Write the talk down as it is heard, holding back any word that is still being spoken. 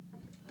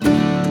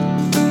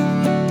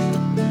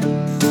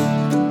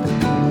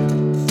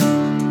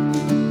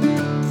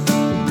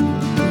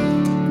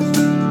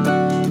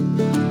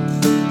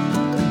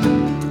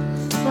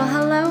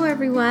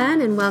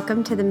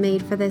welcome to the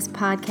Made for This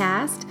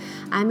podcast.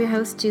 I'm your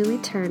host, Julie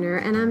Turner,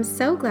 and I'm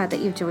so glad that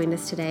you've joined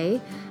us today.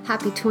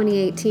 Happy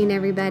 2018,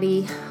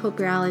 everybody. Hope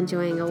you're all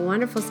enjoying a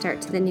wonderful start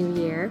to the new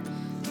year.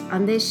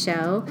 On this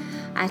show,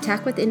 I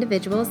talk with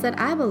individuals that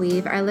I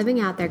believe are living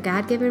out their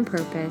God-given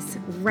purpose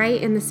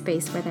right in the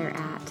space where they're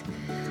at.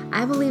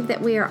 I believe that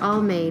we are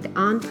all made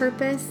on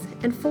purpose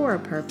and for a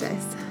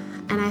purpose.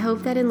 And I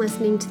hope that in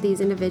listening to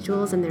these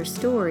individuals and their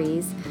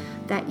stories,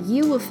 that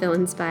you will feel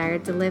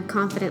inspired to live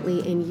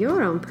confidently in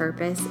your own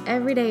purpose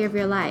every day of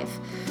your life,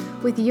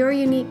 with your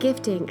unique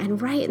gifting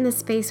and right in the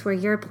space where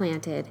you're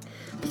planted.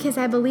 Because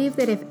I believe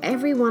that if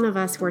every one of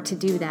us were to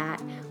do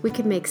that, we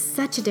could make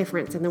such a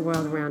difference in the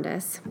world around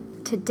us.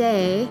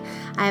 Today,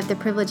 I have the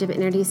privilege of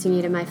introducing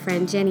you to my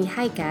friend Jenny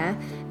Heike,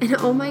 and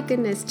oh my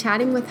goodness,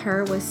 chatting with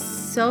her was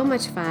so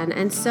much fun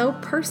and so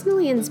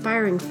personally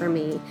inspiring for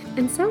me,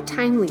 and so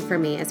timely for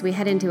me as we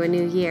head into a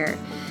new year.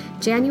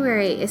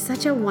 January is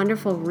such a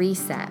wonderful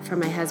reset for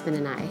my husband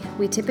and I.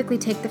 We typically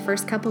take the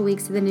first couple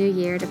weeks of the new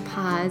year to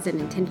pause and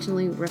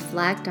intentionally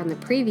reflect on the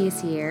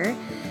previous year,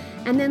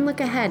 and then look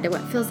ahead to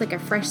what feels like a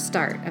fresh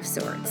start of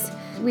sorts.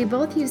 We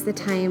both use the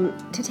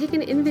time to take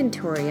an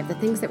inventory of the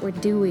things that we're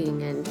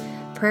doing and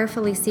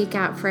prayerfully seek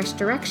out fresh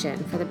direction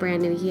for the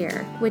brand new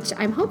year, which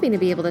I'm hoping to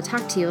be able to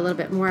talk to you a little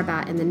bit more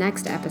about in the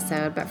next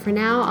episode. But for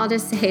now, I'll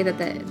just say that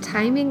the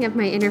timing of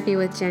my interview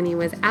with Jenny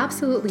was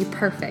absolutely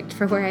perfect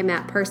for where I'm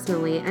at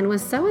personally and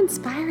was so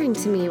inspiring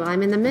to me while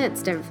I'm in the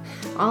midst of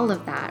all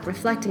of that,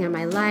 reflecting on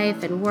my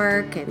life and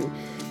work and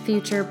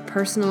future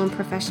personal and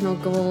professional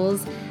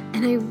goals.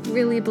 And I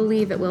really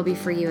believe it will be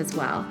for you as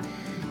well.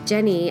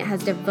 Jenny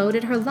has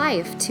devoted her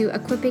life to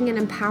equipping and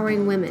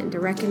empowering women to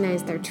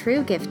recognize their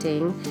true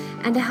gifting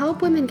and to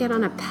help women get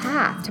on a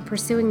path to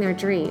pursuing their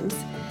dreams.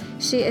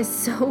 She is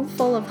so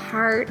full of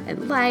heart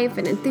and life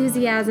and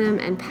enthusiasm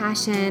and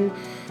passion,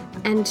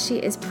 and she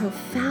is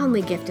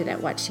profoundly gifted at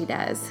what she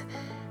does.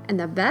 And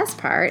the best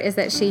part is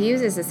that she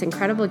uses this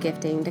incredible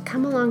gifting to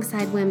come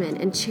alongside women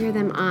and cheer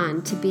them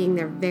on to being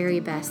their very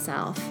best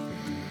self.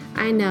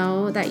 I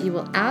know that you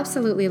will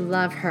absolutely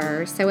love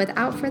her, so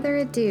without further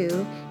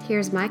ado,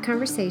 here's my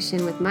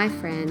conversation with my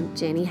friend,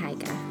 Jenny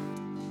Heike.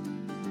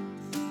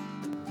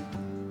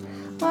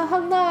 Well,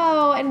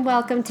 hello, and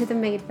welcome to the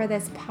Made for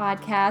This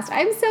podcast.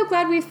 I'm so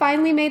glad we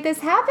finally made this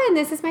happen.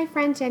 This is my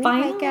friend, Jenny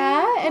Heike,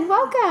 and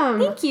welcome.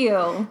 Thank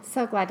you.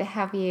 So glad to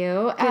have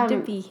you. Good to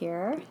be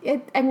here.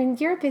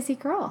 You're a busy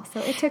girl, so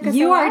it took us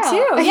You a while. are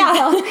too, yeah.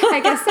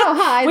 I guess so,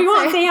 huh? We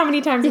won't say how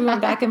many times we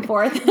went back and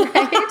forth.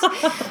 Right?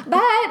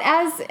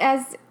 But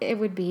as it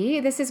would be,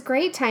 this is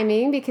great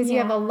timing because you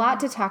have a lot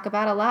to talk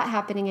about, a lot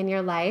happening in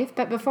your life.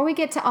 But before we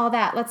get to all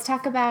that, let's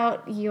talk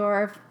about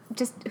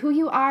just who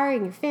you are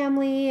and your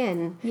family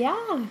and Yeah.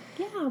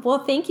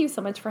 Well, thank you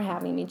so much for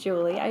having me,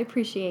 Julie. I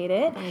appreciate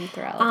it. I'm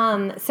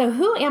thrilled. So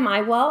who am I?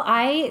 Well,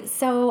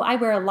 I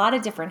wear a lot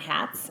of different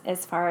hats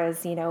as far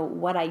as,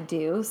 what I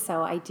do.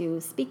 So I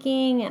do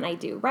speaking and I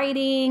do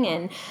writing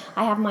and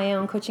I have my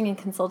own coaching and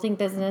consulting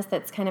business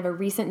that's kind of a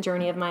recent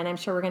journey of mine I'm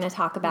sure we're going to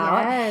talk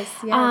about. Yes.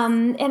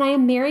 And I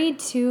am married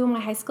to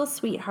my high school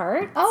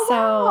sweetheart. Oh,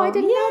 wow. I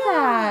didn't know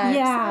that.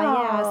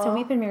 Yeah. So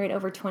we've been married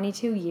over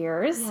 22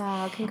 years.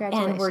 Wow.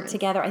 Congratulations. And we're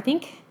together. I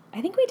think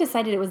we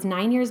decided it was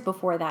 9 years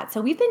before that.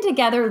 So we've been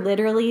together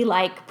literally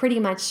like pretty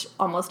much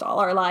almost all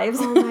our lives.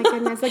 Oh my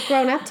goodness. Like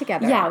grown up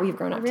together. Yeah, we've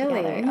grown up together.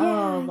 Really? Yeah,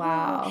 Oh,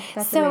 wow.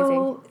 That's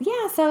amazing.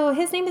 Yeah, so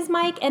his name is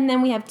Mike, and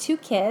then we have two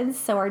kids.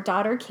 So our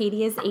daughter,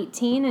 Katie, is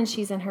 18, and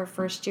she's in her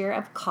first year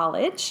of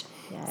college.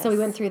 Yes. So we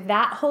went through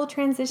that whole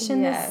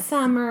transition this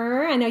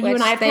summer. I know you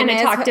and I have they kind of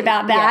may as talked well-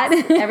 about that.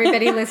 Yes.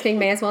 Everybody listening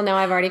may as well know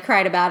I've already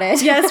cried about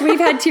it. Yes, we've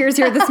had tears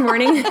here this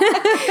morning.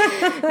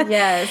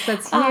 Yes,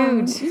 that's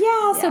huge.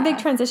 So big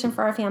transition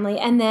for our family.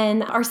 And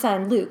then our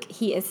son, Luke,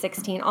 he is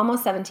 16,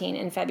 almost 17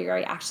 in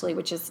February, actually,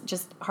 which is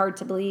just hard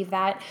to believe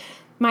that.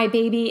 My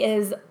baby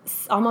is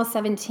almost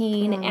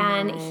 17,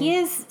 and he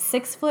is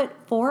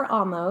 6'4"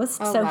 almost.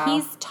 So wow.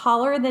 he's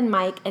taller than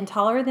Mike and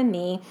taller than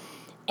me.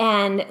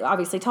 And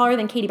obviously taller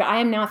than Katie, but I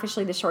am now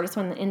officially the shortest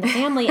one in the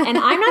family. And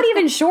I'm not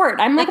even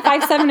short. I'm like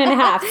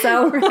 5'7.5".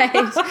 So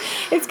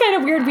it's kind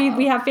of weird.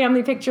 We have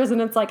family pictures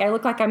and it's like I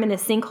look like I'm in a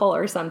sinkhole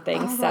or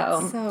something. Oh,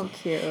 that's so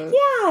cute.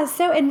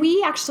 Yeah. And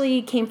we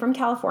actually came from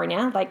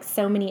California, like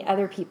so many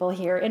other people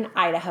here in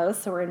Idaho.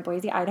 So we're in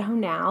Boise, Idaho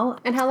now.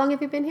 And how long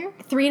have you been here?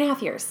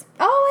 3.5 years.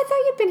 Oh, I thought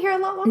you'd been here a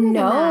lot longer than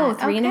that.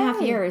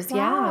 3.5 years. Wow.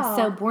 Yeah.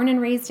 So born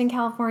and raised in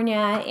California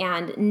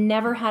and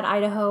never had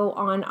Idaho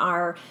on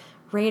our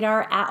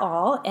radar at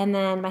all. And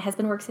then my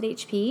husband works at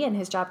HP and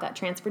his job got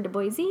transferred to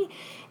Boise.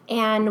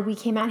 And we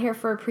came out here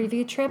for a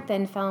preview trip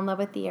and fell in love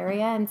with the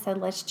area and said,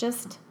 let's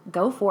just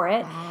go for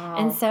it. Wow.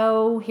 And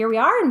so here we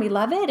are and we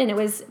love it. And it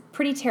was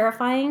pretty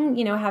terrifying,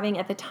 having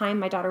at the time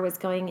my daughter was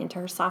going into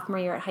her sophomore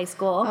year at high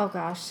school. Oh,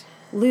 gosh.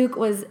 Luke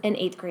was an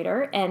 8th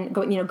grader and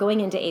going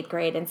into 8th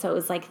grade. And so it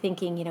was like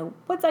thinking,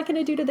 what's that going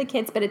to do to the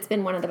kids? But it's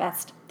been one of the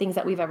best things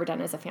that we've ever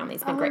done as a family.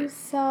 It's been great. I'm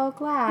so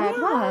glad.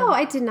 Yeah. Wow.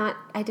 I did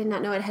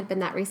not know it had been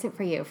that recent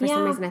for you. For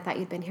some reason, I thought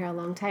you'd been here a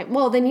long time.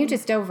 Well, then you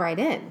just dove right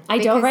in. I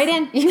dove right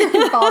in.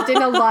 You're involved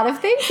in a lot of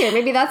things here.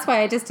 Maybe that's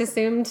why I just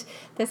assumed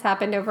this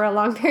happened over a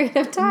long period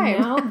of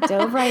time. No,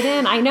 dove right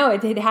in. I know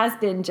it has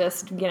been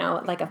just,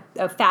 like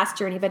a fast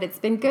journey, but it's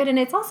been good. And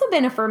it's also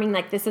been affirming,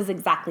 like, this is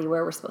exactly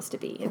where we're supposed to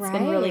be. It's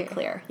been really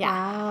clear. Yeah.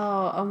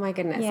 Wow. Oh my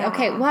goodness. Yeah.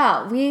 Okay.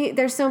 Well,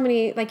 there's so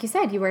many, like you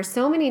said, you wear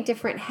so many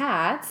different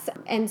hats.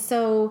 And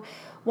so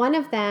one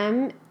of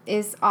them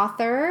is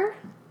author.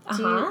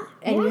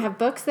 You have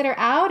books that are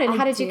out. And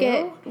how did you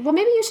get? Well,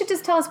 maybe you should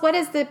just tell us, what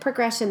has the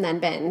progression then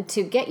been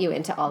to get you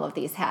into all of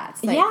these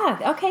hats?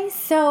 Okay.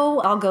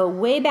 So I'll go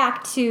way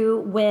back to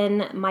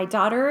when my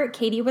daughter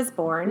Katie was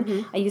born.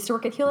 Mm-hmm. I used to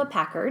work at Hewlett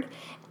Packard,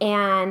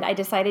 and I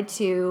decided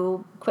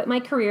to quit my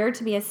career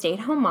to be a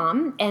stay-at-home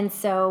mom. And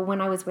so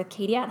when I was with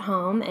Katie at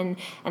home, and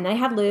then I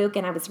had Luke,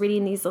 and I was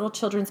reading these little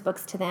children's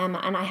books to them,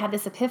 and I had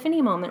this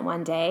epiphany moment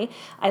one day.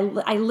 I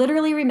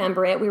literally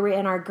remember it. We were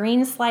in our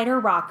green slider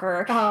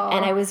rocker,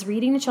 and I was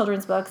reading the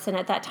children's books, and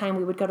at that time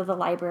we would go to the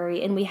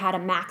library, and we had a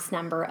max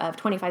number of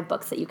 25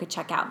 books that you could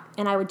check out.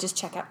 And I would just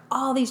check out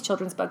all these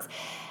children's books.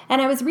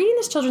 And I was reading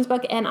this children's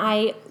book, and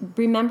I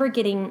remember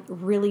getting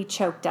really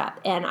choked up,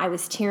 and I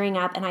was tearing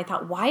up, and I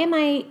thought, why am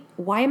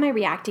I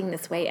reacting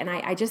this way? And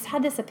I just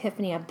had this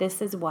epiphany of,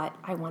 this is what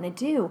I want to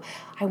do.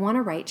 I want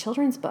to write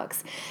children's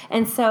books.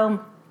 And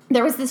so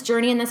there was this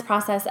journey in this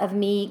process of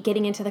me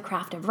getting into the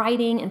craft of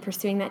writing and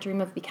pursuing that dream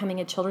of becoming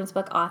a children's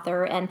book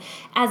author. And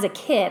as a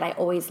kid, I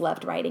always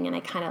loved writing, and I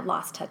kind of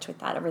lost touch with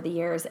that over the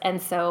years.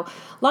 And so,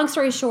 long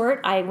story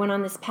short, I went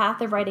on this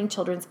path of writing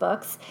children's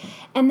books.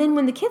 And then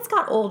when the kids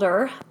got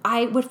older,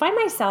 I would find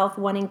myself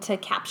wanting to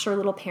capture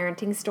little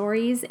parenting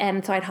stories.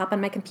 And so I'd hop on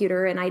my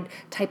computer and I'd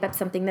type up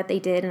something that they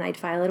did, and I'd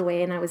file it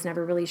away, and I was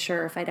never really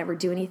sure if I'd ever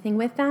do anything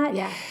with that.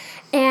 Yeah.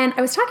 And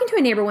I was talking to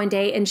a neighbor one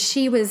day, and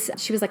she was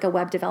like a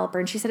web developer,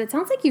 and she said, it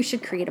sounds like you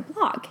should create a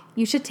blog.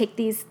 You should take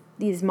these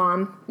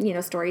mom,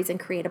 stories and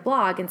create a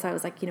blog. And so I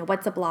was like,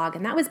 what's a blog?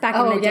 And that was back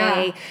in the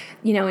day,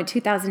 in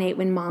 2008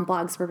 when mom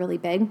blogs were really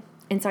big.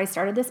 And so I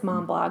started this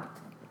mom blog.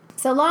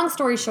 So long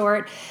story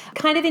short,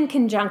 kind of in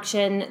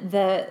conjunction,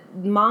 the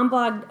mom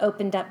blog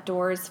opened up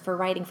doors for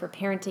writing for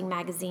parenting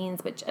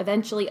magazines, which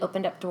eventually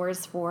opened up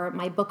doors for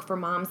my book for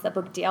moms, the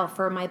book deal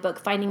for my book,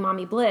 Finding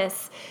Mommy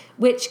Bliss,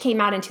 which came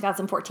out in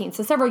 2014,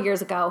 so several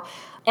years ago.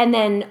 And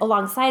then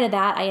alongside of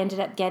that, I ended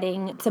up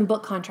getting some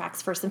book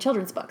contracts for some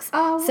children's books.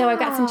 Oh, wow. So I've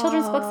got some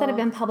children's books that have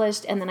been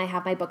published, and then I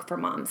have my book for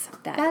moms.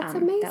 That's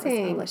amazing.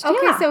 That was published. Okay,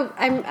 yeah. so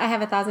I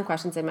have 1,000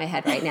 questions in my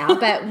head right now,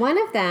 but one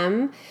of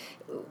them,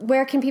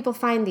 where can people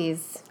find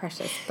these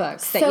precious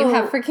books that you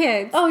have for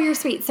kids? Oh, you're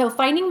sweet. So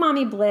Finding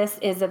Mommy Bliss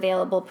is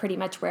available pretty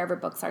much wherever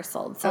books are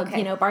sold. So,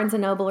 Barnes &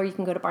 Noble, or you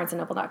can go to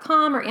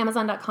barnesandnoble.com or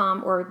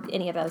amazon.com or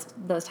any of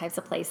those types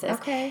of places.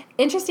 Okay.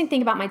 Interesting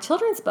thing about my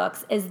children's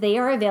books is they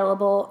are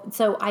available.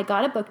 So I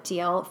got a book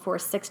deal for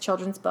 6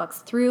 children's books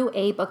through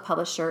a book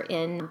publisher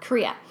in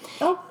Korea.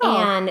 Oh,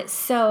 wow. And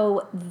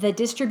so the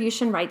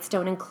distribution rights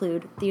don't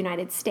include the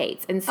United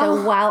States. And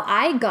so while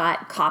I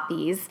got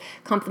copies,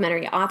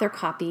 complimentary author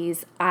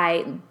copies,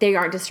 they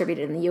aren't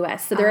distributed in the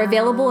U.S. So they're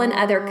available in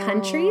other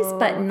countries,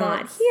 but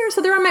not here. So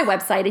they're on my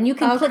website, and you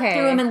can click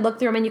through them and look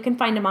through them, and you can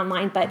find them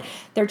online, but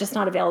they're just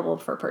not available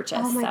for purchase.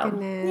 Oh, my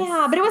goodness.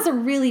 Yeah, but it was a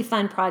really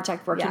fun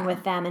project working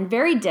with them, and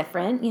very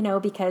different,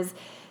 because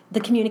the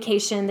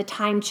communication, the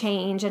time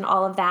change, and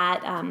all of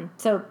that.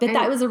 But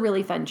that was a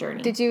really fun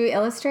journey. Did you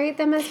illustrate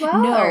them as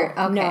well?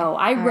 No.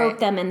 I wrote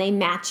them, and they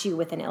match you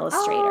with an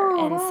illustrator.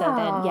 So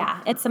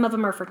then, and some of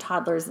them are for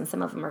toddlers, and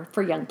some of them are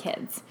for young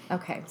kids.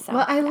 Okay. So,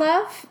 well, I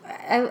love,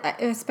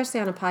 especially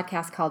on a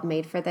podcast called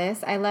Made for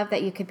This, I love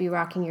that you could be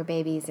rocking your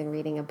babies and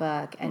reading a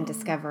book and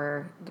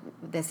discover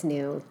this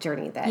new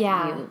journey that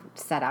you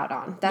set out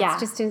on.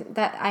 That's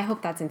I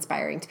hope that's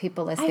inspiring to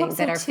people listening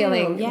that are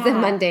feeling the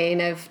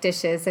mundane of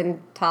dishes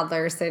and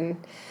toddlers and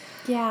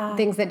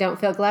things that don't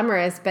feel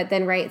glamorous, but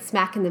then right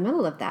smack in the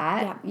middle of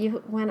that,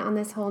 you went on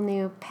this whole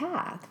new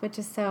path, which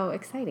is so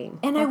exciting.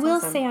 And I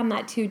will say on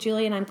that too,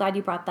 Julie, and I'm glad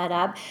you brought that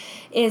up,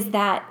 is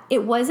that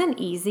it wasn't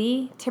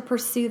easy to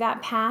pursue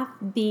that path,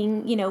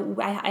 being,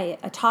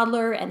 a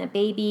toddler and a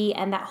baby,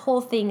 and that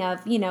whole thing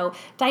of,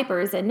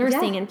 diapers and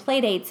nursing and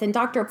play dates and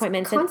doctor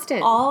appointments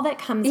and all that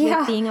comes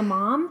with being a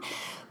mom.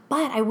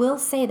 But I will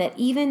say that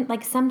even,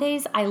 some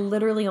days I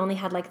literally only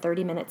had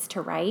 30 minutes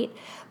to write,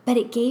 but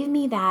it gave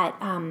me that,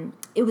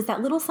 it was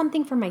that little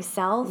something for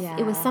myself. Yeah.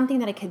 It was something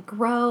that I could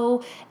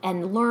grow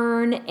and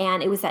learn,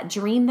 and it was that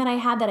dream that I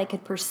had that I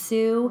could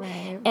pursue.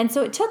 Right. And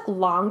so it took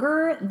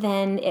longer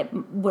than it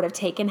would have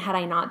taken had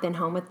I not been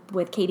home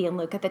with Katie and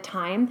Luke at the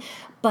time.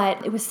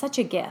 But it was such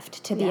a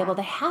gift to be able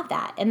to have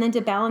that, and then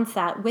to balance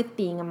that with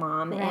being a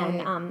mom,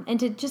 and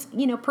to just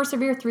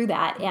persevere through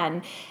that,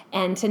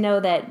 and to know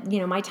that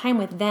my time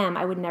with them,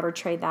 I would never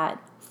trade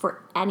that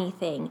for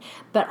anything,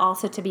 but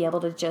also to be able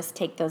to just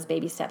take those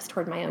baby steps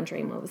toward my own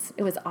dream.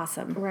 It was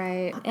awesome.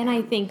 Right. And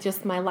I think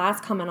just my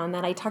last comment on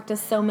that, I talk to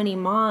so many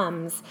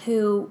moms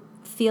who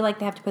feel like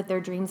they have to put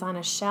their dreams on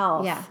a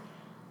shelf. Yeah.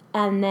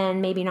 And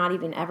then maybe not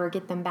even ever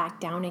get them back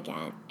down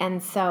again.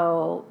 And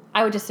so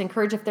I would just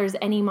encourage, if there's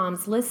any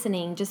moms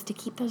listening, just to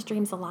keep those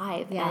dreams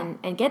alive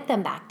and get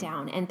them back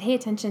down and pay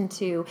attention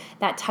to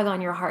that tug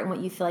on your heart and what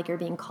you feel like you're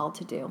being called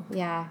to do.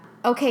 Yeah.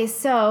 Okay,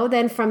 so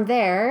then from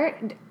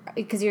there,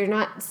 because you're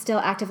not still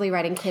actively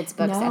writing kids'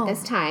 books at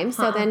this time,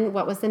 so then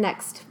what was the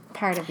next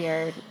part of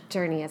your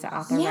journey as an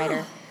author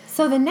writer?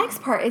 So the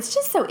next part, it's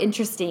just so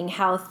interesting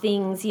how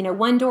things,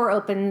 one door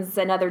opens,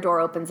 another door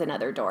opens,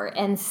 another door.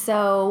 And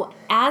so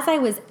as I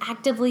was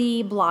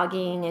actively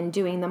blogging and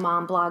doing the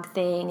mom blog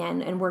thing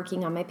and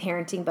working on my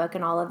parenting book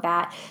and all of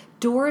that,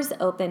 doors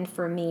opened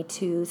for me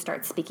to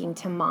start speaking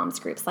to moms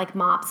groups like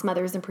MOPS,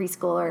 Mothers and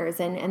Preschoolers,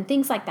 and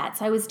things like that.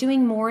 So I was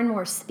doing more and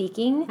more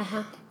speaking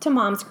to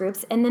moms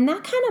groups. And then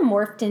that kind of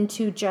morphed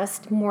into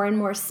just more and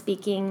more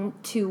speaking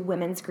to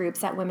women's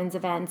groups at women's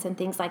events and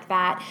things like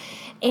that.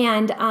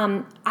 And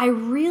I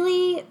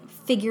really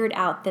figured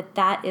out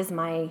that is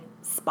my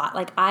spot.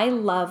 Like, I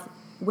love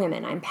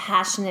women. I'm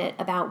passionate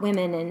about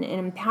women and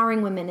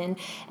empowering women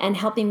and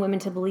helping women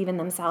to believe in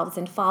themselves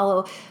and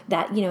follow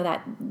that,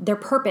 that their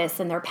purpose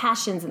and their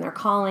passions and their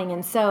calling.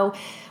 And so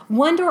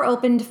one door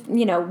opened,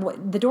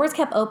 the doors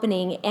kept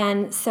opening.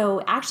 And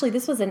so actually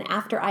this was an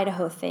after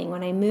Idaho thing.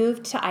 When I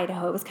moved to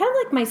Idaho, it was kind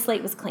of like my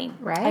slate was clean.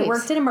 Right. I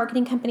worked at a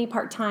marketing company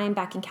part-time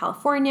back in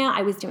California.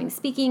 I was doing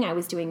speaking. I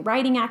was doing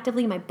writing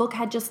actively. My book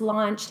had just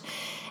launched.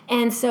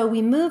 And so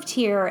we moved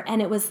here,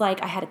 and it was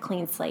like I had a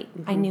clean slate.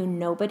 I knew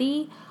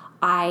nobody.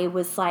 I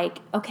was like,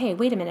 okay,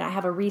 wait a minute, I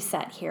have a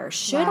reset here.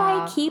 Should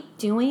I keep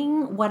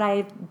doing what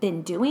I've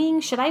been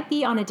doing? Should I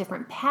be on a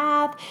different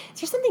path?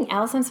 Is there something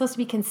else I'm supposed to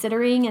be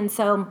considering? And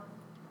so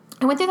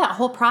I went through that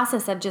whole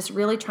process of just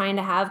really trying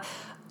to have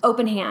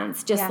open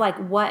hands, just like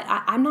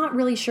I'm not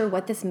really sure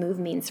what this move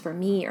means for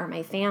me or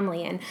my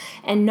family,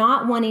 and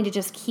not wanting to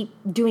just keep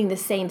doing the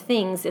same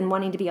things and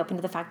wanting to be open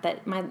to the fact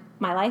that my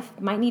life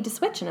might need to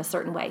switch in a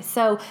certain way.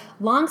 So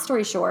long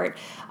story short,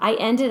 I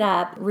ended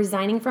up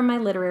resigning from my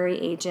literary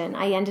agent.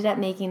 I ended up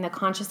making the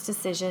conscious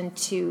decision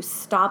to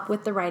stop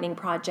with the writing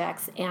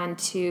projects and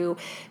to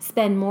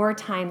spend more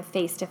time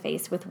face to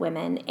face with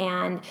women.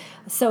 And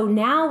so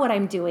now what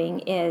I'm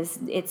doing is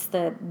it's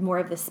the more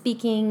of the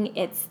speaking,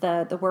 it's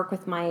the work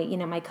with my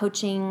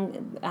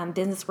coaching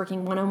business,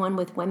 working one-on-one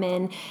with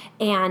women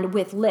and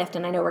with Lift.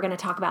 And I know we're going to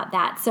talk about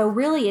that. So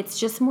really it's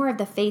just more of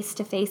the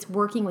face-to-face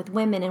working with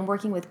women and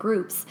working with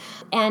groups.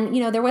 And,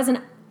 there wasn't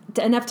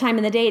enough time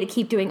in the day to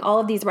keep doing all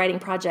of these writing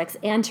projects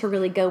and to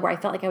really go where I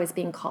felt like I was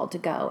being called to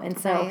go. And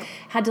so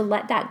had to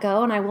let that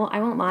go. And I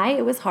won't lie,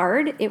 it was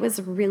hard. It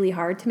was really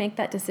hard to make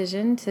that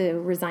decision to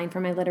resign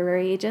from my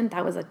literary agent.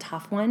 That was a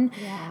tough one.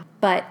 Yeah.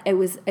 But it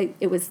was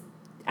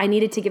I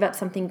needed to give up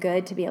something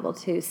good to be able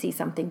to see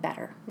something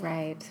better.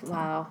 Right.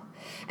 Wow.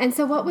 And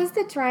so what was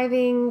the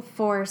driving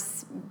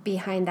force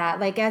behind that?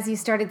 Like, as you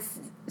started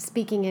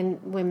speaking in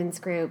women's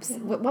groups,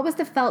 what was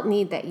the felt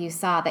need that you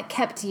saw that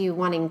kept you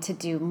wanting to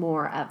do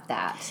more of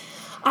that?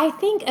 I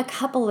think a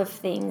couple of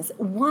things.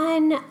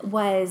 One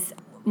was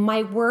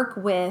my work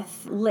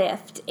with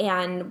Lift,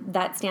 and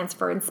that stands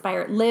for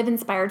Live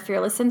Inspired,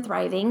 Fearless, and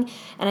Thriving.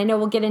 And I know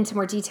we'll get into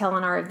more detail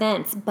on our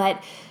events,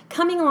 but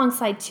coming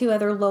alongside two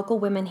other local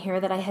women here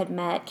that I had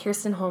met,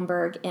 Kirsten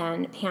Holmberg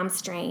and Pam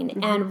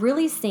Strain, and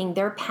really seeing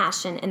their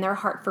passion and their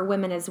heart for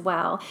women as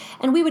well.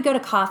 And we would go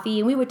to coffee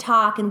and we would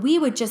talk, and we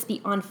would just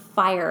be on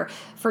fire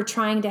for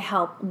trying to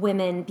help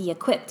women be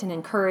equipped and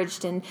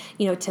encouraged and,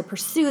 to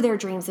pursue their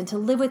dreams and to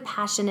live with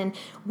passion. And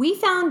we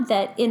found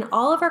that in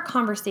all of our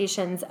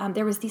conversations,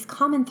 there was these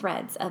common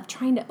threads of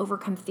trying to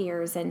overcome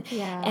fears and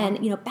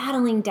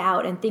battling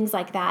doubt and things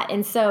like that.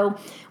 And so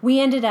we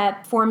ended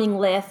up forming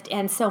Lift.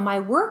 And so my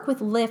work with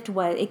Lift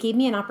it gave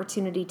me an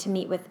opportunity to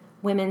meet with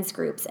women's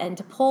groups and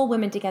to pull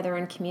women together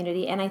in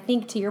community. And I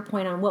think, to your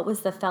point on what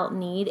was the felt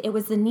need, it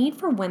was the need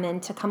for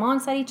women to come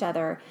alongside each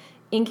other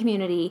in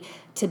community,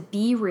 to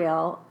be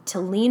real, to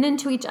lean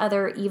into each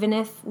other, even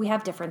if we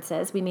have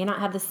differences. We may not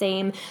have the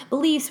same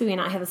beliefs, we may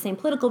not have the same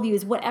political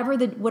views, whatever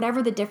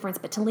the difference,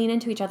 but to lean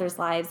into each other's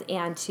lives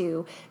and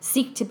to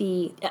seek to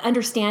be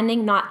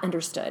understanding, not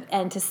understood,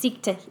 and to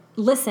seek to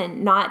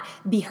listen, not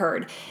be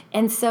heard.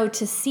 And so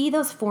to see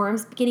those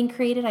forums getting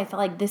created, I felt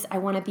like I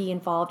want to be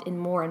involved in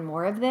more and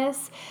more of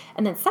this.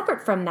 And then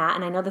separate from that,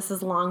 and I know this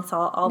is long,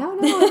 so I'll No,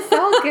 it's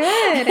so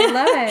good. I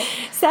love it.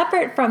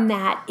 Separate from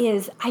that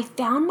is I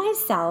found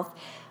myself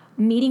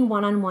meeting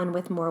one-on-one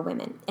with more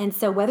women. And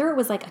so whether it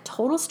was like a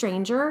total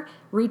stranger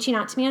reaching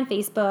out to me on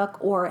Facebook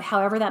or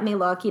however that may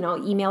look,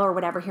 email or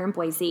whatever here in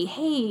Boise,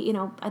 hey,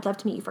 I'd love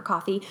to meet you for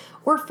coffee,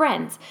 or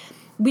friends.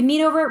 We'd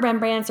meet over at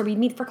Rembrandt's or we'd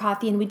meet for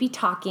coffee and we'd be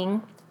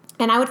talking.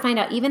 And I would find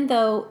out, even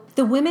though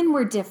the women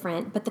were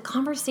different, but the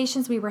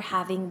conversations we were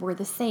having were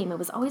the same. It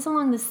was always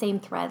along the same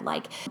thread,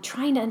 like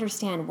trying to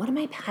understand, what am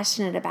I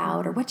passionate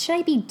about? Or what should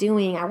I be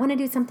doing? I want to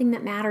do something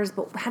that matters,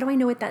 but how do I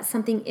know what that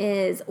something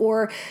is?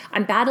 Or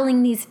I'm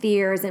battling these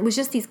fears. And it was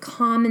just these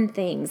common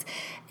things.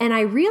 And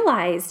I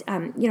realized,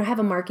 I have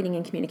a marketing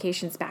and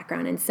communications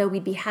background. And so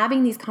we'd be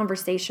having these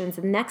conversations.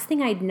 And the next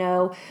thing I'd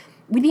know,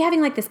 we'd be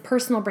having like this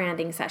personal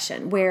branding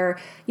session where,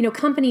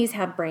 companies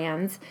have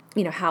brands,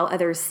 how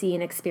others see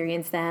and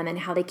experience them and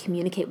how they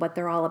communicate what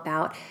they're all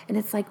about. And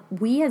it's like,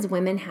 we as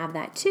women have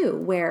that too,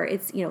 where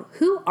it's,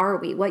 who are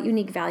we? What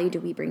unique value do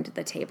we bring to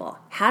the table?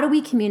 How do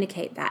we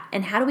communicate that?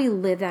 And how do we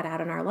live that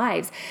out in our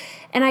lives?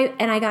 And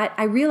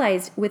I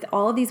realized with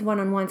all of these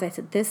one-on-ones, I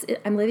said,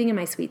 I'm living in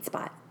my sweet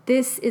spot.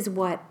 This is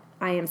what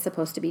I am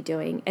supposed to be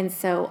doing. And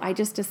so I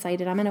just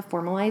decided I'm going to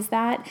formalize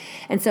that.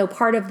 And so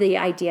part of the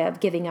idea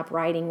of giving up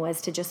writing was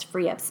to just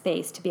free up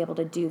space to be able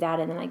to do that.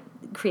 And then I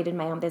created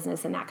my own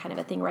business and that kind of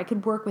a thing where I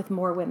could work with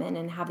more women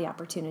and have the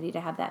opportunity to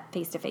have that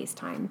face-to-face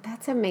time.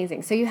 That's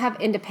amazing. So you have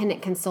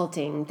independent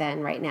consulting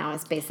then right now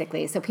is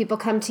basically, so people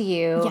come to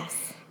you.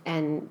 Yes.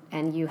 And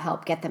you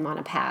help get them on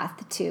a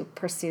path to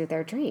pursue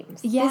their dreams.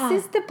 Yeah.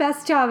 This is the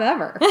best job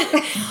ever.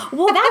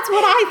 Well, that's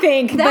what I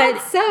think.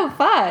 That's so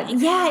fun.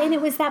 Yeah, and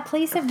it was that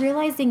place of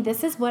realizing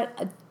this is what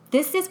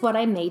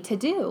I'm made to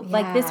do. Yeah.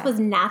 Like this was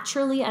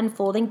naturally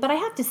unfolding. But I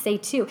have to say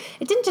too,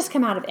 it didn't just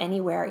come out of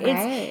anywhere.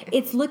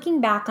 It's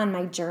looking back on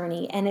my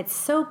journey, and it's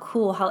so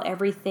cool how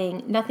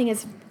nothing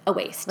is a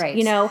waste. Right.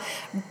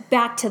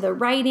 Back to the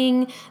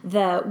writing,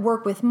 the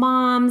work with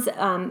moms,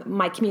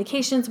 my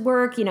communications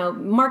work,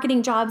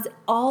 marketing jobs,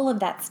 all of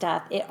that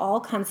stuff. It all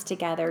comes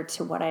together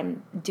to what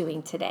I'm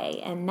doing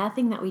today, and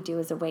nothing that we do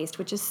is a waste,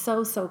 which is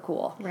so, so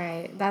cool.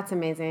 Right. That's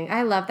amazing.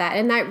 I love that.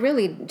 And that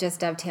really just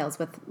dovetails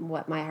with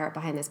what my heart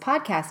behind this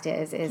podcast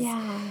is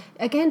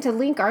again, to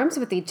link arms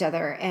with each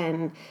other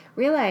and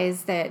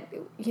realize that,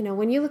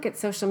 when you look at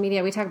social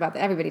media,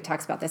 everybody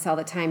talks about this all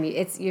the time.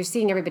 You're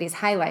seeing everybody's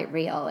highlight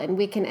reel, and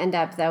we can end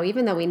up, though,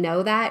 even though we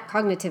know that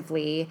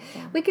cognitively,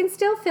 we can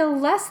still feel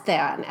less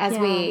than as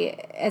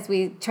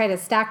we try to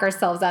stack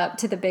ourselves up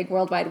to the big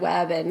World Wide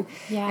Web.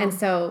 And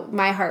so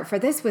my heart for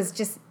this was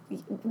just,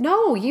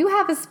 no, you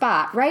have a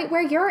spot right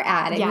where you're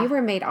at, and you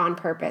were made on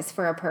purpose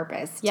for a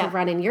purpose to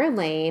run in your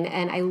lane.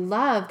 And I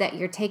love that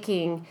you're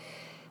taking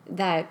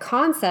the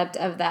concept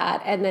of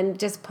that and then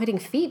just putting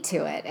feet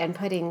to it and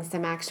putting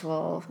some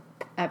actual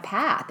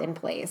path in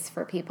place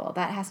for people.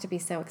 That has to be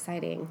so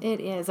exciting. It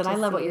is. And I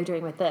love what you're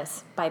doing with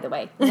this, by the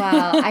way.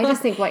 Well, I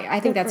just think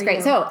that's great.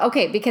 You. So,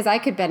 okay, because I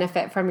could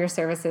benefit from your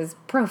services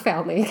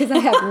profoundly because I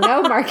have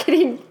no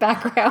marketing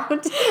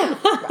background,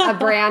 a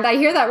brand. I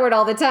hear that word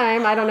all the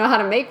time. I don't know how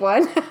to make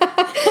one.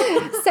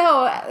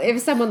 So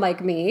if someone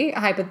like me,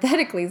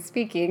 hypothetically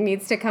speaking,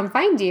 needs to come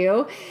find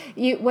you,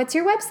 what's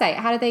your website?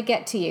 How do they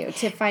get to you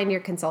to find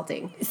your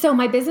consulting? So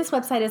my business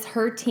website is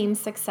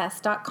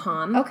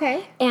herteamsuccess.com.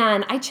 Okay.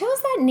 And I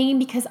chose that name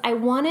because I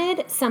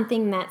wanted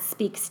something that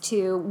speaks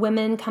to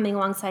women coming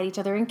alongside each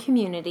other in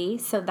community.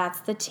 So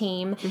that's the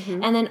team.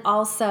 Mm-hmm. And then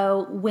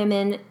also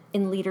women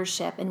in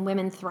leadership and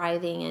women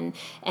thriving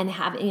and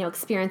having,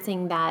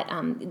 experiencing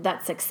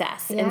that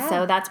success. Yeah. And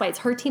so that's why it's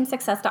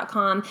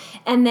herteamsuccess.com.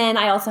 And then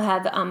I also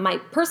have my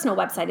personal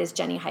website is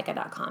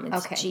jennyheika.com.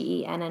 It's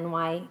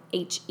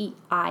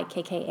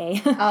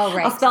GennyHeikka. Oh,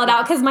 right. I'll spell it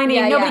out because my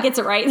name, nobody gets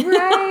it right.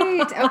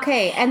 Right.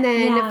 Okay. And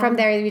then from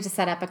there, you just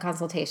set up a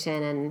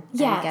consultation and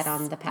get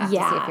on the path to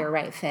see if you're a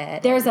right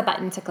fit. There's a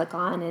button to click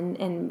on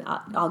and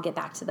I'll get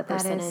back to the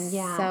person. That is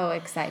so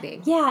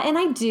exciting. Yeah. And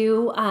I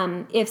do,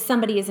 if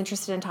somebody is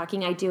interested in talking,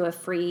 I do a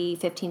free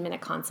 15-minute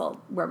consult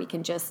where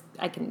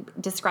I can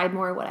describe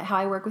more how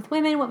I work with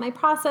women, what my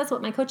process,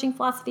 what my coaching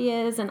philosophy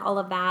is, and all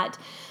of that.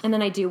 And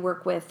then I do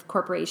work with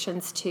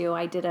corporations too.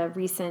 I did a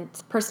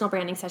recent personal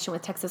branding session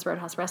with Texas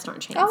Roadhouse restaurant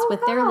chains with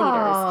their leaders.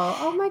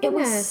 Oh my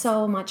goodness. It was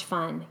so much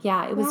fun.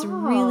 Yeah, it was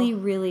really,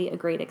 really a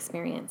great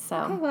experience. So,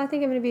 okay, well, I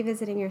think I'm going to be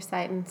visiting your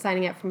site and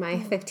signing up for my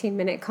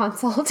 15-minute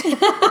consult.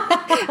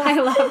 I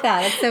love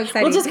that. It's so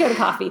exciting. We'll just go to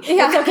coffee.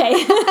 Yeah. It's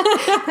okay.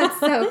 That's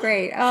so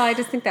great. Oh, I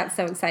just think that's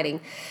so exciting.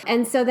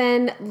 And so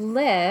then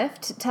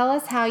Lift, tell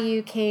us how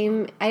you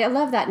came. I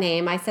love that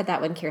name. I said that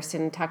when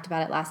Kirsten talked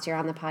about it last year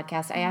on the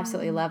podcast. I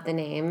absolutely love the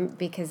name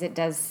because it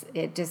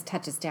just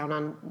touches down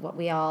on what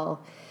we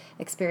all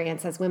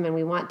experience as women.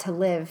 We want to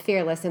live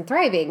fearless and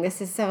thriving.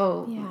 This is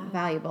so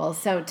valuable.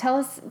 So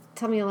tell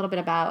me a little bit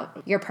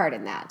about your part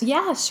in that.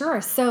 Yeah,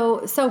 sure.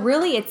 So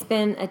really it's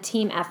been a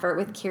team effort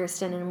with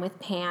Kirsten and with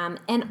Pam.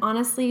 And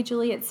honestly,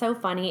 Julie, it's so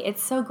funny.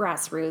 It's so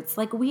grassroots.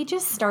 Like we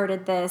just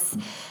started this.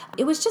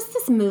 It was just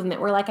this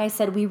movement where, like I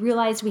said, we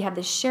realized we have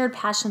this shared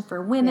passion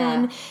for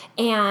women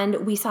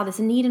and we saw this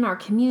need in our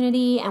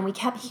community and we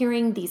kept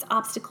hearing these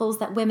obstacles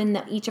that women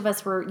that each of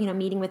us were,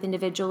 meeting with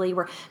individually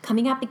were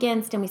coming up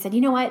against. And we said,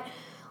 you know what?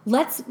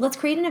 Let's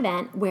create an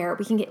event where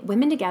we can get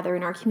women together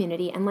in our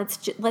community and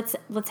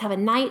let's have a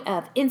night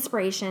of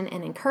inspiration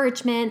and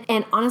encouragement.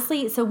 And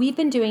honestly, so we've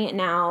been doing it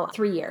now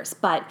 3 years,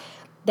 but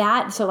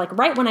so like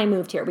right when I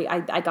moved here,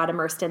 I got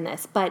immersed in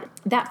this. But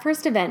that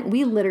first event,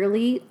 we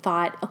literally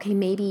thought, okay,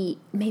 maybe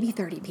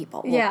 30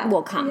 people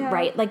will come,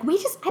 right? Like we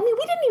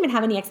didn't even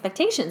have any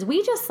expectations.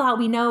 We just thought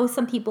we know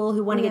some people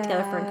who want to get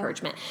together for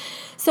encouragement.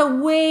 So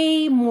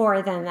way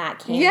more than that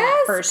came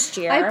that first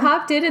year. I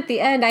popped in at the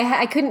end.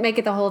 I couldn't make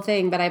it the whole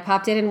thing, but I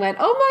popped in and went,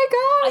 oh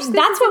my gosh,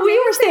 that's what we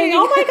were saying.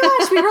 Oh my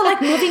gosh, we were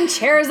like moving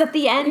chairs at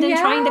the end and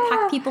trying to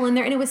pack people in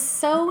there. And it was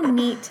so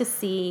neat to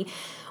see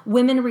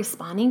women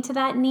responding to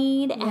that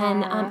need.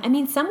 Yeah.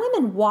 And some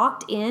women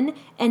walked in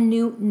and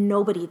knew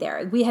nobody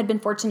there. We had been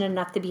fortunate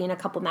enough to be in a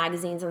couple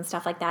magazines and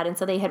stuff like that. And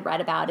so they had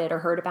read about it or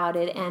heard about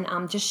it and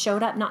just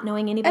showed up not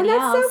knowing anybody else.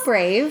 And that's so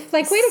brave.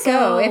 Like, way to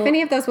go. If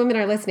any of those women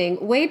are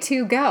listening, way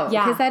to go.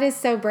 Yeah. Because that is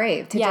so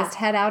brave to just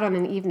head out on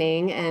an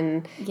evening.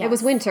 And it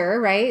was winter,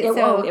 right?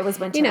 It was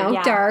winter,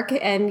 dark,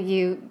 and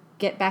you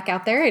get back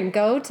out there and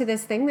go to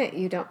this thing that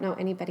you don't know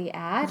anybody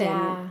at.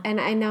 Yeah.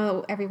 And I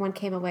know everyone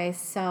came away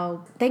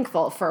so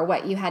thankful for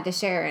what you had to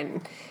share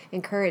and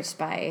encouraged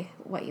by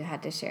what you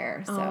had to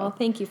share. So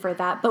thank you for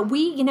that. But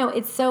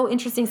it's so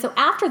interesting. So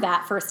after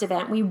that first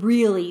event, we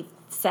really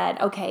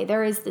said, okay,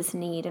 there is this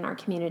need in our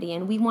community,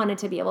 and we wanted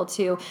to be able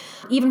to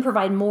even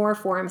provide more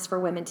forums for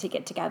women to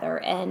get together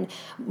and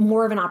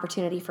more of an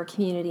opportunity for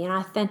community, an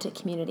authentic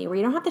community where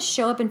you don't have to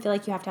show up and feel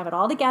like you have to have it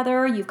all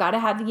together. You've got to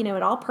have,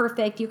 it all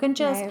perfect. You can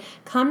just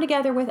come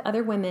together with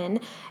other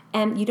women,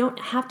 and you don't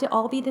have to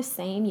all be the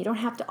same. You don't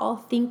have to all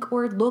think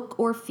or look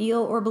or feel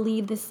or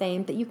believe the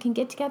same, but you can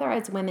get together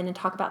as women and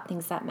talk about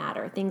things that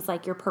matter, things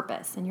like your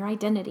purpose and your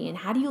identity, and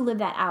how do you live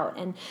that out,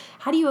 and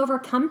how do you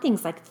overcome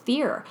things like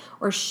fear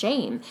or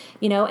shame.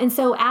 And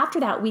so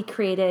after that, we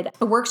created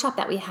a workshop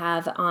that we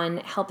have on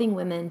helping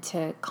women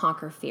to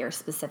conquer fear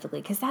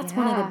specifically, because that's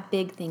one of the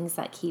big things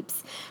that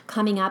keeps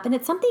coming up. And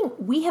it's something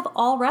we have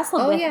all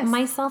wrestled with,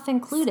 myself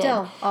included.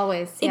 Still,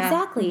 always. Yeah.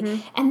 Exactly.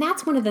 Mm-hmm. And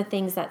that's one of the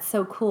things that's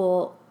so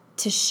cool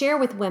to share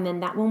with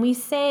women, that when we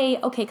say,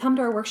 okay, come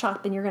to our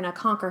workshop and you're going to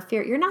conquer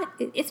fear,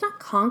 it's not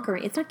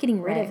conquering, it's not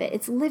getting rid of it.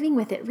 It's living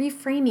with it,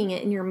 reframing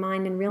it in your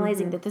mind and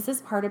realizing that this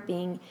is part of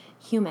being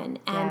human.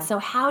 And so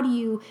how do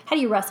you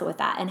wrestle with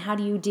that, and how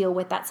do you deal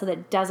with that so that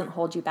it doesn't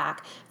hold you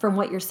back from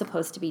what you're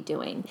supposed to be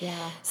doing?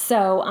 Yeah.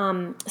 So,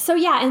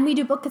 and we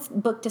do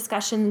book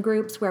discussion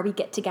groups where we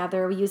get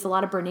together. We use a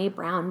lot of Brene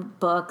Brown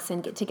books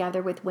and get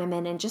together with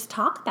women and just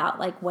talk about,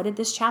 like, what did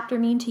this chapter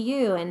mean to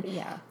you? And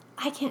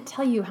I can't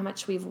tell you how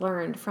much we've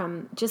learned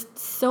from just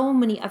so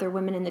many other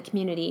women in the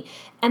community.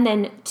 And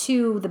then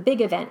to the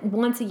big event,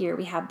 once a year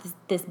we have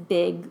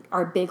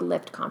our big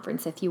lift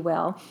conference, if you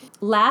will.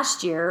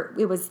 Last year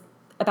it was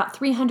about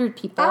 300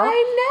 people.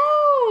 I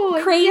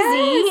know.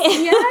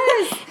 Crazy.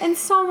 Yes. And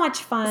so much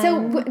fun.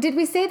 So did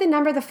we say the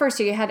number the first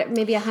year? You had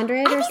maybe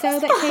 100 or so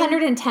that came?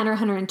 110 or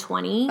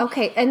 120.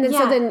 Okay. And then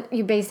so then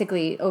you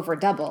basically over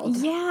doubled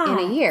in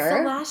a year.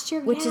 So last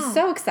year, which is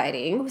so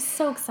exciting. It was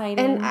so exciting.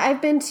 And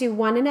I've been to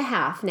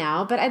 1.5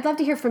 now, but I'd love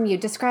to hear from you.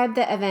 Describe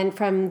the event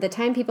from the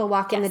time people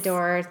walk in the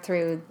door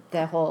through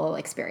the whole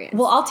experience.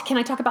 Well, can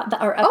I talk about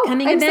our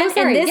upcoming event?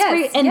 So sorry.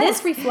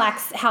 This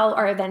reflects how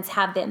our events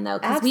have been, though,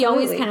 because we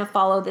always kind of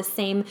follow the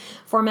same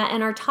format,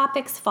 and our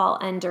topics fall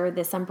under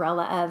this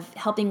umbrella of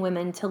helping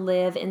women to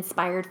live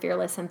inspired,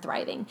 fearless, and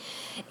thriving.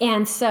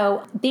 And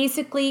so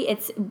basically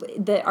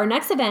our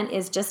next event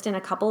is just in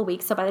a couple of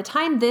weeks. So by the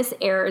time this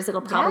airs,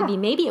 it'll probably be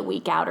maybe a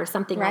week out or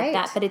something like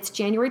that. But it's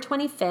January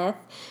 25th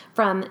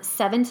from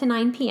 7 to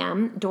 9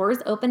 p.m. Doors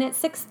open at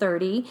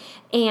 6:30,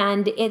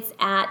 and it's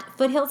at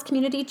Foothills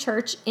Community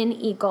Church in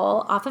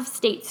Eagle off of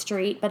State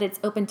Street, but it's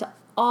open to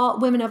all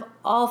women of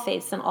all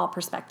faiths and all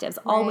perspectives.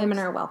 All women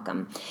are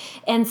welcome.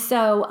 And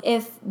so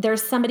if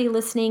there's somebody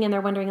listening and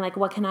they're wondering, like,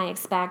 what can I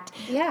expect?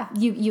 Yeah.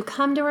 You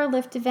come to our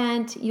Lift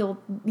event, you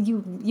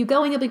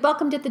go and you'll be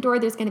welcomed at the door.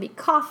 There's going to be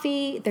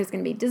coffee. There's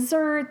going to be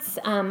desserts.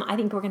 I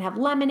think we're going to have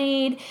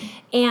lemonade.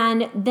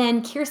 And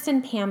then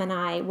Kirsten, Pam, and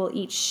I will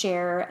each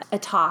share a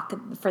talk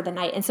for the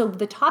night. And so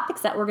the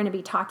topics that we're going to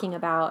be talking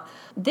about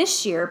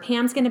this year,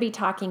 Pam's going to be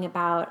talking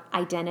about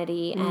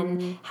identity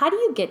and how do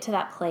you get to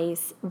that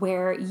place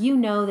where you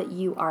know that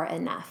you are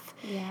enough.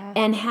 Yeah.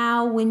 And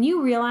how when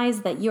you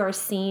realize that you are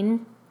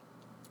seen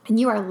and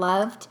you are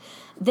loved,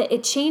 that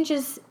it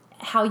changes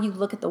how you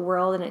look at the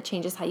world and it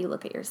changes how you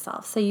look at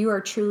yourself. So you are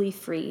truly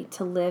free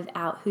to live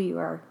out who you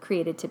are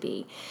created to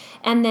be.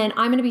 And then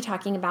I'm going to be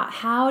talking about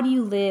how do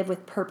you live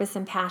with purpose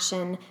and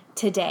passion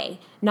today,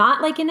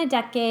 not like in a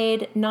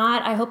decade,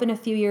 not I hope in a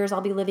few years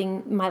I'll be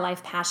living my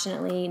life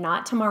passionately,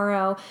 not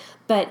tomorrow,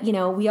 but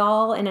we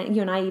all, and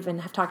you and I even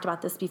have talked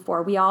about this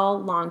before, we all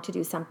long to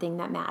do something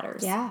that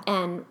matters. Yeah.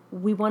 And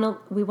we want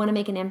to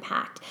make an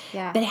impact.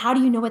 Yeah. But how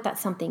do you know what that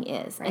something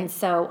is? Right. And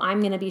so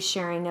I'm going to be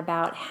sharing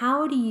about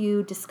how do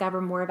you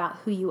discover more about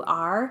who you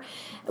are,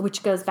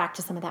 which goes back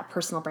to some of that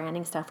personal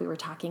branding stuff we were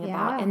talking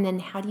about. And then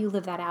how do you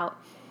live that out?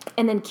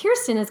 And then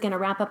Kirsten is going to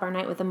wrap up our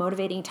night with a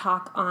motivating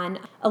talk on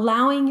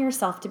allowing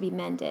yourself to be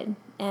mended.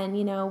 And,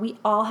 we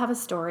all have a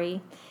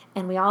story,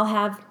 and we all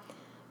have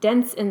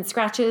dents and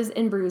scratches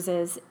and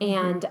bruises.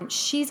 And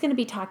she's going to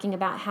be talking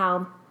about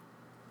how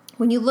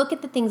when you look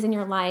at the things in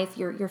your life,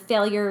 your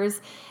failures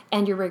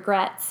and your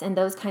regrets and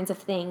those kinds of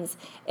things,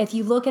 if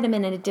you look at them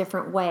in a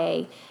different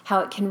way,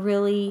 how it can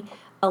really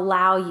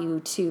allow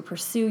you to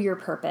pursue your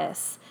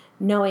purpose,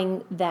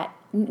 knowing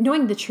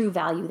the true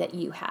value that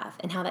you have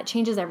and how that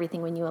changes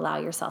everything when you allow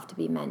yourself to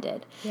be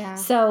mended. Yeah.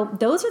 So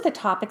those are the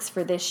topics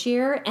for this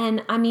year.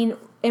 And I mean,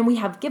 and we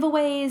have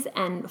giveaways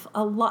and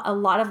a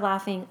lot of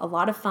laughing, a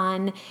lot of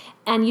fun,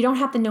 and you don't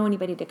have to know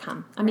anybody to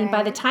come. I mean,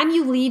 by the time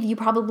you leave, you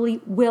probably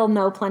will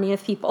know plenty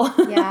of people.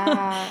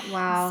 Yeah,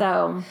 wow.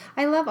 So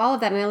I love all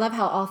of that, and I love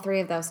how all three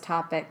of those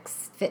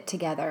topics fit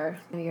together.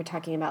 You're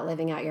talking about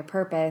living out your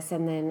purpose,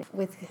 and then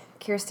with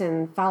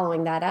Kirsten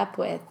following that up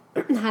with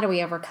how do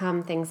we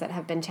overcome things that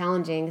have been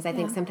challenging? Because I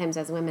think sometimes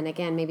as women,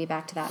 again, maybe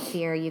back to that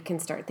fear, you can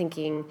start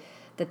thinking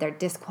that they're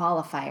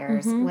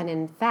disqualifiers, when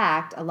in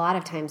fact, a lot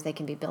of times they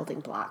can be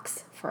building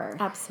blocks for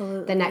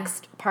the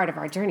next part of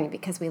our journey,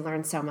 because we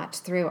learn so much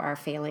through our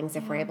failings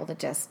if we're able to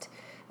just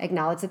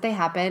acknowledge that they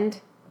happened,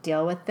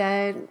 deal with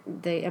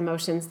the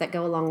emotions that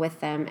go along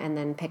with them, and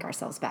then pick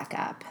ourselves back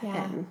up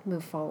and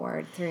move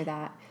forward through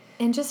that.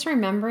 And just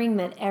remembering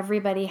that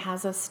everybody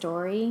has a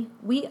story.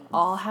 We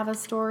all have a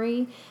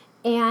story.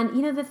 And,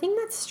 you know, the thing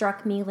that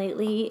struck me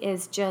lately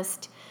is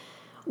just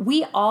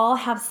we all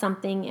have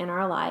something in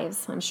our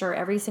lives. I'm sure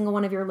every single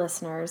one of your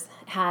listeners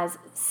has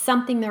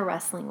something they're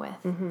wrestling with.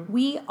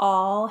 We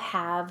all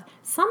have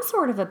some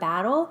sort of a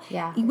battle.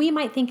 Yeah. We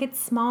might think it's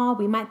small.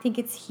 We might think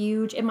it's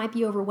huge. It might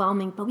be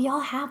overwhelming, but we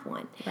all have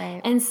one.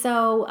 Right. And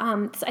so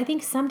I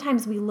think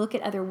sometimes we look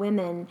at other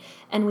women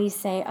and we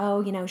say, oh,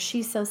 you know,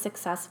 she's so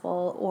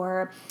successful,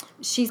 or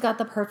she's got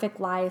the perfect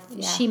life.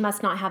 Yeah. She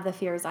must not have the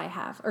fears I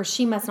have, or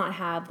she must not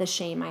have the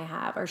shame I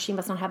have, or she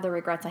must not have the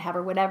regrets I have,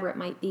 or whatever it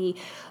might be.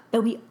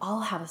 But we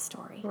all have a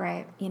story.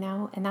 Right. You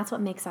know, and that's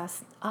what makes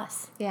us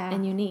us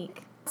and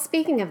unique.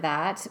 Speaking of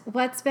that,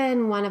 what's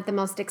been one of the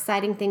most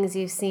exciting things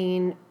you've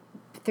seen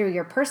through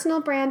your personal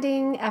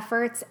branding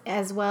efforts,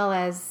 as well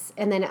as,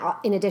 and then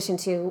in addition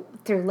to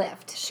through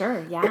Lyft?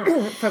 Sure,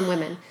 yeah. From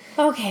women.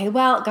 Okay,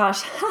 well,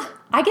 gosh,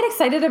 I get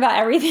excited about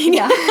everything.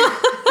 Yeah.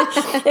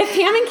 If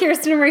Pam and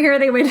Kirsten were here,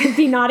 they would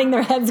be nodding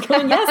their heads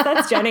going, yes,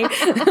 that's Jenny.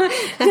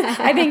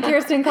 I think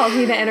Kirsten calls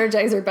me the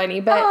Energizer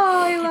Bunny. But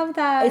I love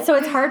that. So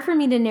it's hard for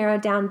me to narrow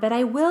down, but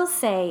I will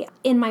say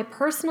in my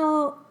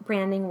personal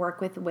branding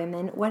work with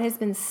women, what has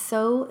been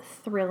so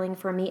thrilling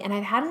for me, and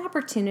I've had an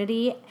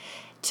opportunity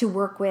to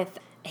work with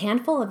a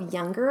handful of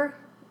younger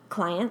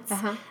clients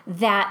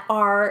that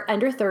are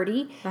under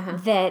 30,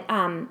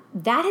 that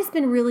has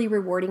been really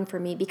rewarding for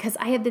me, because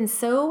I have been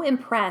so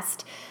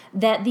impressed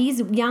that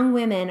these young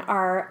women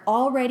are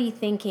already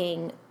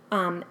thinking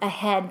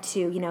ahead to,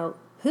 you know,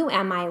 who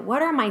am I?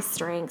 What are my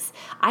strengths?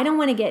 I don't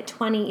want to get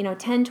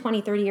 10,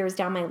 20, 30 years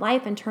down my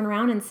life and turn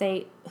around and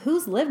say,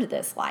 who's lived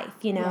this life,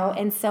 you know? Yeah.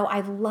 And so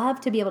I've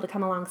loved to be able to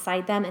come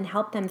alongside them and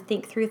help them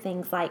think through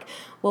things like,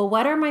 well,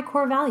 what are my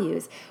core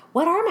values?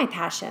 What are my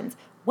passions?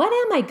 What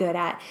am I good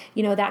at?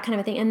 You know, that kind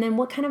of a thing. And then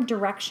what kind of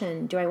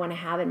direction do I want to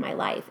have in my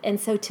life? And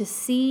so to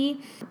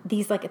see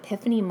these like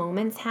epiphany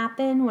moments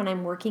happen when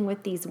I'm working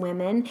with these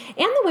women, and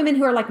the women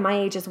who are like my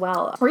age as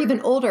well, or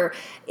even older,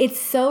 it's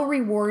so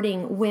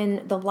rewarding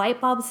when the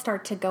light bulbs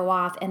start to go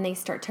off and they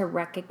start to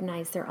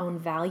recognize their own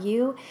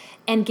value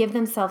and give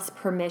themselves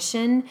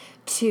permission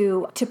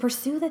to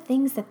pursue the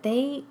things that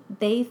they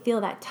feel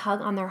that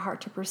tug on their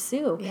heart to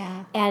pursue.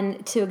 Yeah.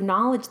 And to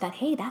acknowledge that,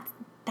 hey, that's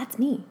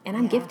me, and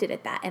I'm gifted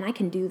at that, and I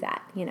can do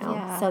that, you know?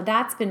 Yeah. So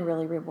that's been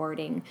really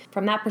rewarding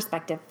from that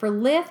perspective. For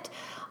Lyft,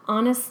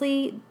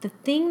 honestly, the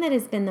thing that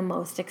has been the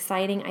most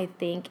exciting, I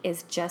think,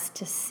 is just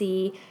to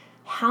see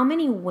how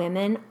many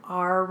women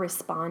are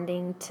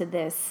responding to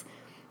this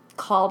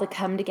call to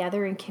come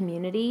together in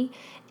community.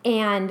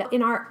 And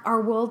in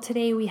our world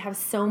today, we have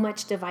so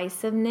much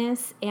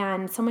divisiveness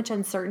and so much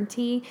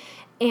uncertainty,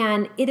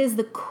 and it is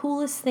the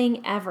coolest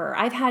thing ever.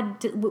 I've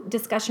had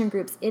discussion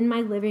groups in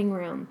my living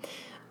room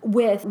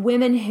with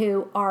women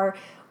who are,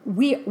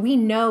 we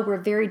know we're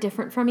very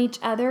different from each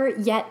other,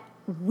 yet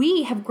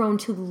we have grown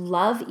to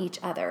love each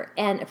other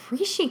and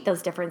appreciate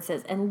those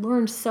differences and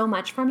learn so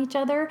much from each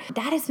other.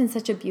 That has been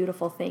such a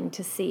beautiful thing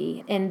to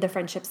see in the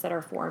friendships that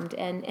are formed,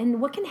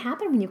 and what can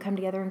happen when you come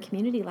together in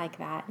community like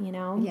that, you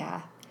know?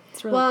 Yeah.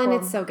 It's really cool. And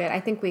it's so good. I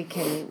think we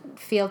can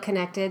feel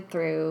connected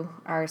through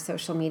our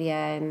social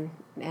media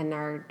and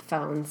our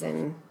phones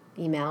and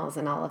emails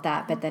and all of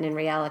that, but then in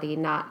reality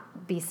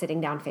not be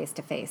sitting down face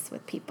to face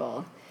with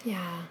people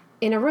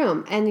in a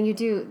room. And you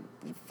do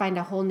find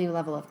a whole new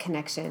level of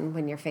connection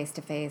when you're face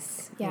to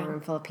face in a room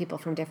full of people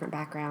from different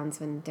backgrounds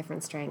and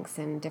different strengths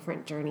and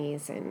different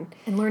journeys, and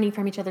learning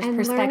from each other's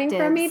perspectives. Learning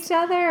from each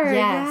other.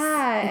 Yes.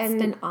 Yeah.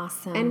 It's been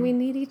awesome. And we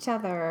need each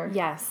other.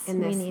 Yes.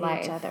 In this we need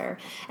life. each other.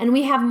 And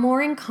we have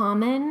more in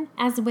common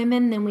as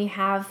women than we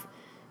have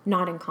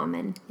not in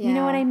common. Yeah. You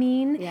know what I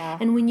mean? Yeah.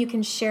 And when you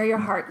can share your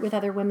heart with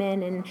other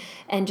women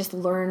and just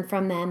learn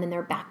from them and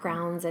their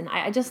backgrounds, and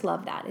I just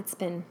love that. It's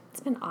been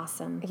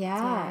awesome.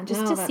 Yeah.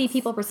 Just to see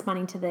people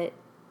responding to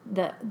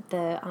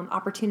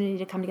opportunity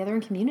to come together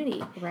in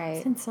community. Right.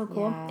 It's been so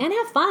cool. Yeah. And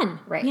have fun.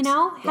 Right.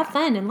 Have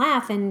fun and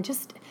laugh and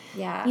just,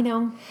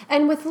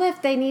 And with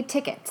Lift, they need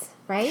tickets,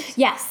 right?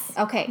 Yes.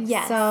 Okay.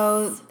 Yes.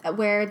 So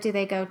where do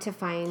they go to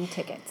find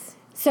tickets?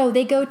 So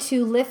they go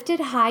to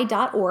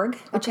liftedhigh.org,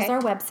 which is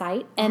our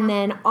website, and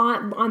then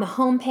on the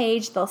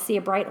homepage they'll see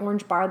a bright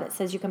orange bar that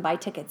says you can buy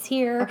tickets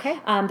here. Okay.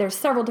 There's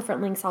several different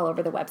links all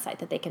over the website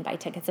that they can buy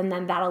tickets, and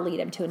then that'll lead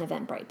them to an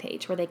Eventbrite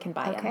page where they can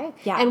buy them. Okay.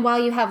 Yeah. And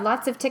while you have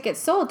lots of tickets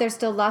sold, there's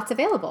still lots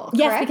available.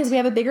 Yes, correct? because we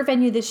have a bigger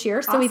venue this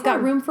year, so we've got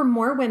Awesome. room for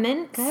more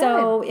women. Good.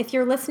 So if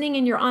you're listening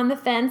and you're on the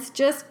fence,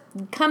 just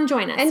come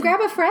join us. And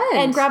grab a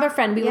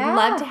friend. We would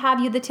love to have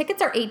you. The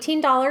tickets are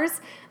 $18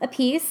 a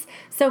piece.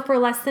 So for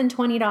less than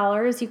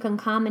 $20, you can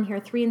come and hear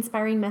 3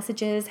 inspiring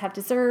messages, have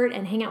dessert,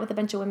 and hang out with a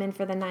bunch of women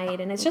for the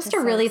night. And it's just a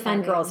really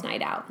fun girls'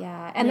 night out.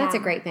 Yeah, and that's a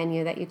great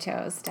venue that you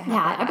chose to have.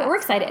 Yeah, but we're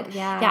excited. So,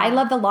 yeah, I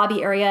love the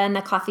lobby area and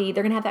the coffee.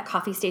 They're going to have that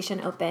coffee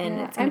station open.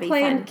 Yeah. It's going I'm to be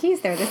playing fun.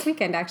 keys there this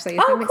weekend, actually,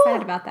 so Oh, I'm cool.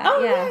 excited about that.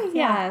 Oh,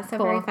 yeah. So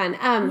cool. very fun.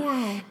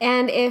 Yeah.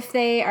 And if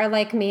they are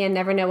like me and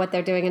never know what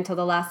they're doing until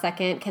the last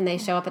second, can they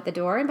show up at the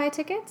door and buy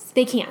tickets?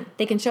 They can.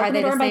 They can show up Are at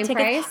they the door the and buy same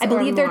tickets. price I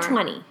believe or they're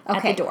more? $20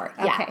 at the door.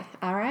 Yeah. Okay.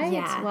 All right.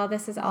 Yeah. Well,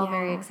 this is all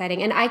very Yeah.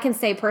 exciting. And I can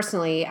say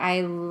personally,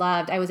 I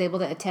was able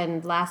to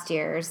attend last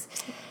year's.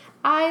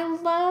 I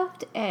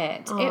loved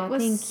it. Aw, it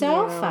was thank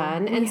so you.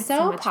 fun We and had so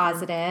so much fun.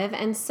 positive,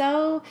 and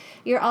so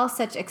you're all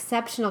such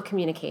exceptional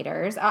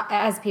communicators.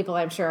 As people,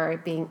 I'm sure,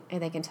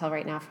 they can tell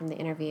right now from the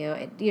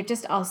interview, you're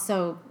just all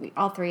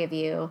 3 of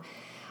you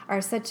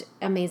are such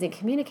amazing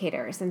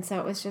communicators, and so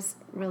it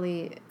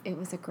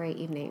was a great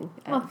evening.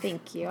 Well,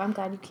 thank you. I'm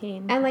glad you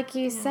came. And like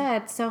you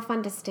said, so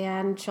fun to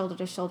stand shoulder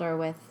to shoulder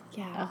with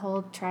a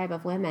whole tribe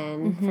of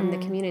women from the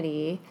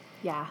community.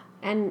 Yeah.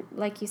 And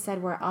like you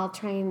said, we're all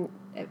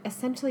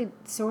essentially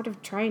sort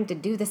of trying to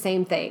do the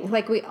same thing.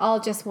 Like we all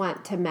just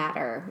want to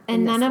matter.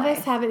 And none of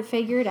us have it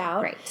figured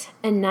out. Right.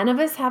 And none of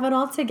us have it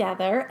all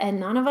together. And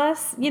none of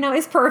us,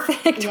 is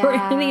perfect or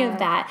any of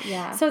that.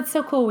 Yeah. So it's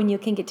so cool when you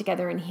can get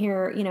together and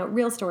hear,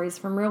 real stories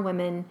from real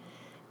women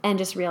and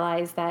just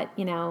realize that,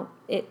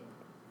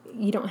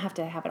 you don't have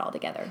to have it all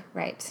together.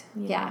 Right.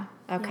 Yeah.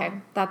 Okay. Yeah.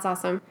 That's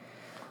awesome.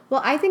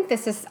 Well, I think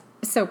this is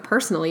so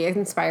personally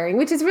inspiring,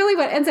 which is really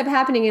what ends up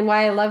happening and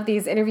why I love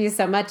these interviews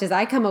so much is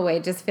I come away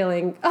just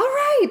feeling, all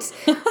right,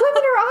 women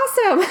are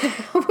awesome.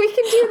 We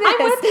can do this.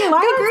 I'm with you.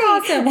 I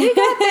agree. Awesome. We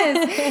got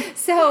this.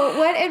 So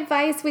what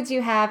advice would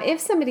you have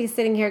if somebody's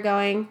sitting here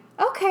going,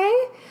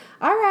 okay,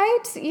 all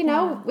right,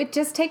 it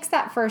just takes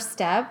that first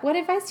step. What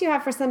advice do you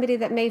have for somebody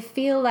that may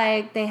feel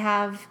like they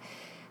have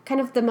kind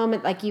of the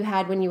moment like you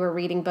had when you were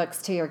reading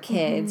books to your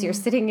kids? Mm-hmm. You're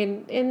sitting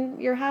in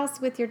your house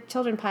with your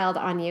children piled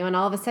on you, and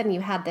all of a sudden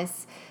you had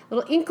this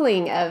little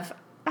inkling of,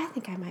 I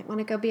think I might want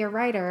to go be a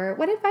writer.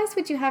 What advice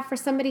would you have for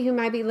somebody who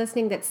might be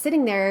listening that's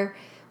sitting there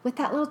with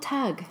that little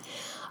tug?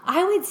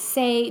 I would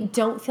say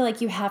don't feel like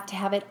you have to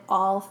have it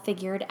all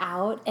figured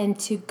out and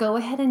to go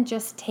ahead and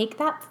just take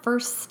that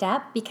first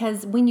step,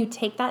 because when you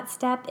take that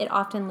step, it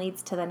often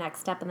leads to the next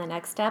step and the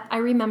next step. I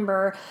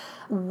remember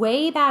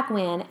way back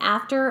when,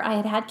 after I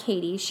had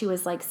Katie, she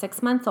was like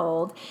 6 months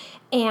old,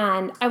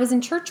 and I was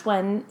in church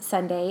one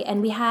Sunday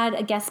and we had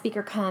a guest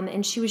speaker come,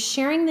 and she was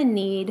sharing the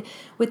need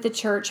with the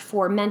church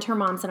for mentor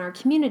moms in our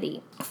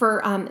community,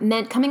 for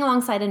coming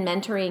alongside and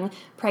mentoring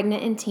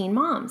pregnant and teen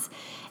moms.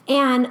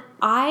 And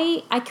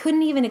I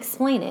couldn't even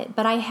explain it,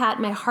 but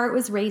my heart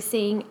was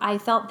racing. I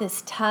felt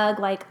this tug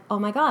like, oh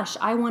my gosh,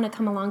 I want to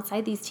come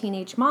alongside these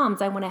teenage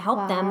moms. I want to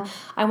help them.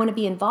 I want to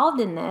be involved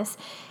in this.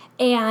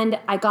 And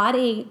I got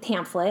a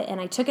pamphlet and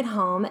I took it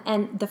home.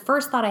 And the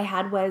first thought I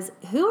had was,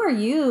 who are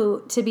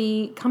you to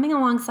be coming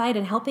alongside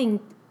and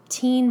helping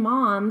teen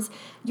moms?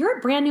 You're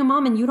a brand new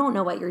mom and you don't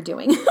know what you're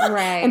doing.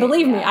 Right. And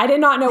believe me, I did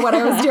not know what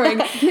I was doing.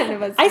 None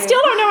of us I do. still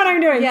don't know what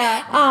I'm doing.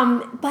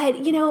 Yeah.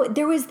 But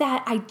there was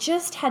that, I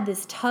just had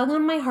this tug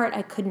on my heart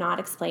I could not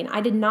explain.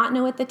 I did not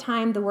know at the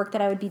time the work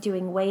that I would be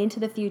doing way into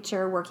the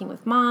future, working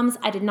with moms.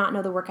 I did not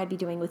know the work I'd be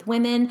doing with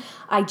women.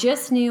 I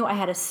just knew I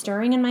had a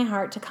stirring in my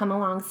heart to come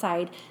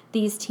alongside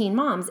these teen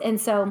moms. And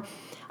so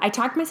I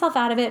talked myself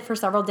out of it for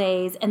several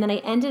days, and then I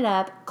ended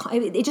up,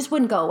 it just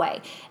wouldn't go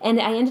away. And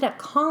I ended up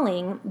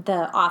calling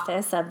the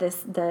office of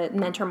the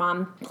mentor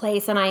mom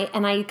place, and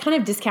I kind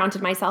of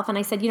discounted myself, and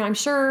I said, I'm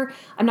sure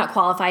I'm not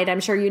qualified.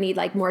 I'm sure you need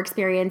like more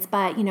experience,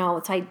 but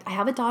so I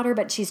have a daughter,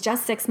 but she's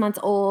just 6 months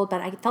old,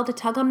 but I felt a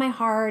tug on my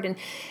heart.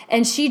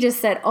 And she just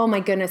said, oh my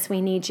goodness,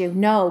 we need you.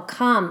 No,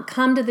 come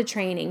to the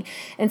training.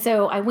 And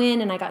so I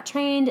went and I got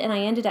trained, and I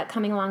ended up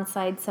coming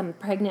alongside some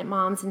pregnant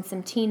moms and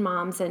some teen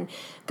moms and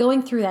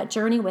going through that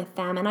journey with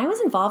them. And I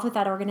was involved with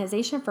that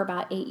organization for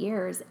about 8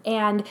 years.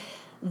 And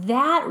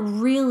that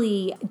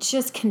really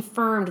just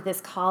confirmed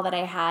this call that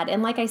I had.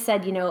 And like I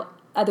said,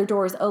 other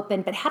doors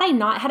open. But had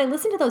I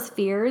listened to those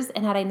fears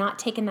and had I not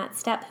taken that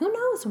step, who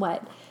knows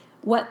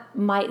what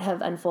might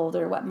have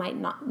unfolded or what might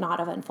not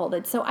have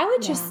unfolded. So I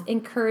would just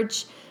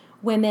encourage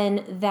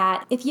women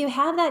that if you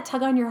have that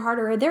tug on your heart,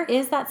 or there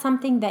is that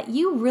something that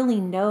you really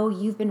know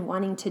you've been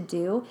wanting to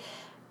do,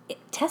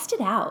 test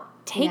it out.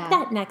 Take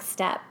that next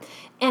step.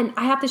 And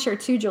I have to share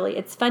too, Julie,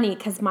 it's funny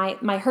because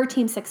my Her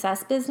Team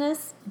Success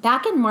business,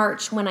 back in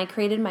March when I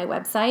created my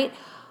website,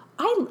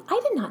 I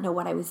did not know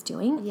what I was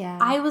doing. Yeah.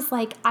 I was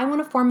like, I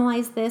want to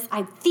formalize this.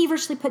 I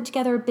feverishly put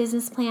together a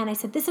business plan. I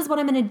said, this is what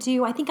I'm going to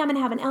do. I think I'm going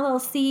to have an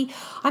LLC.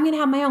 I'm going to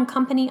have my own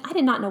company. I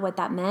did not know what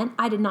that meant.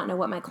 I did not know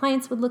what my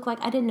clients would look like.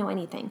 I didn't know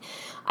anything.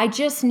 I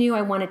just knew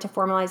I wanted to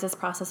formalize this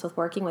process with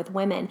working with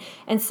women.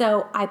 And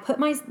so I put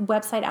my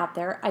website out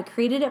there. I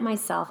created it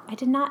myself.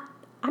 I'm not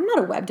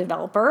a web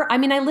developer. I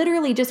mean, I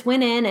literally just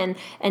went in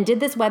and did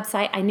this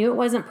website. I knew it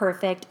wasn't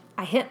perfect.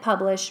 I hit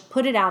publish,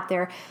 put it out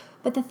there.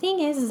 But the thing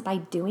is by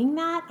doing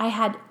that, I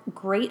had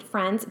great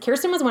friends.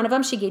 Kirsten was one of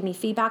them. She gave me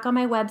feedback on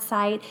my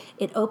website.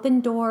 It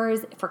opened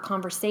doors for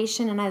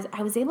conversation. And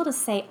I was able to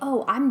say,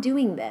 oh, I'm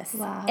doing this.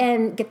 Wow.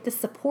 And get the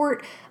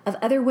support of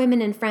other women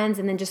and friends,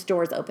 and then just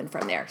doors open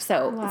from there.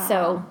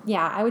 So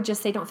yeah, I would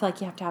just say don't feel like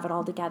you have to have it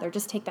all together.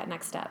 Just take that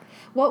next step.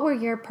 What were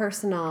your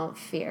personal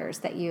fears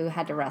that you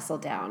had to wrestle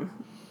down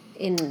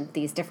in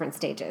these different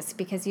stages?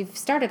 Because you've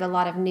started a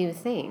lot of new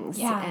things.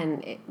 Yeah.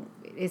 And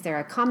is there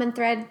a common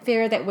thread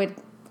fear that would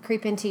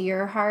creep into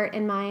your heart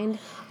and mind?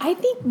 I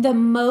think the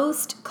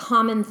most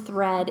common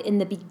thread in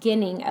the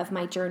beginning of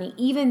my journey,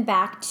 even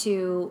back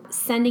to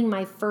sending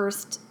my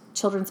first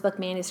children's book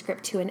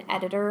manuscript to an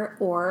editor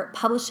or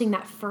publishing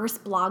that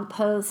first blog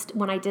post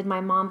when I did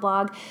my mom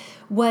blog,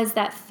 was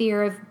that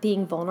fear of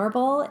being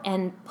vulnerable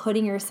and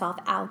putting yourself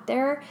out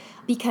there.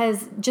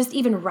 Because just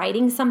even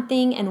writing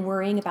something and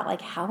worrying about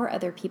like, how are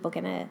other people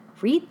going to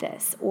read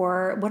this?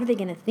 Or what are they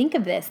going to think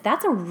of this?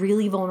 That's a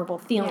really vulnerable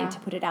feeling to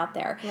put it out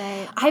there.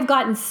 Right. I've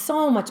gotten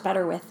so much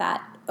better with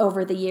that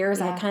over the years.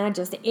 Yeah. I kind of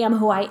just am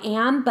who I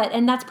am,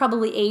 and that's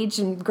probably age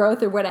and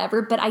growth or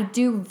whatever, but I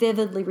do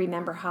vividly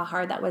remember how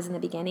hard that was in the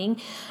beginning.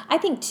 I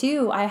think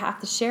too, I have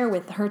to share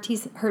with Her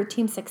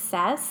Team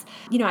Success.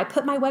 You know, I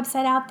put my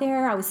website out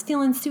there. I was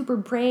feeling super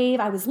brave.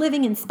 I was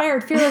living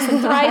inspired, fearless,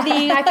 and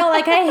thriving. I felt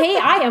like, hey,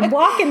 I am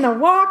walking the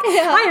walk.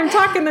 Yeah. I am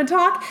talking the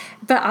talk.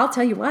 But I'll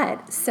tell you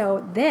what.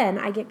 So then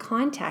I get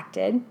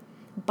contacted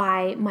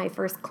by my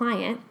first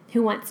client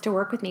who wants to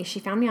work with me. She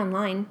found me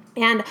online,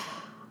 and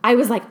I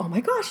was like, oh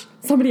my gosh,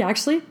 somebody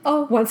actually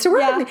wants to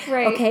work with me.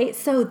 Right. Okay,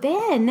 so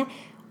then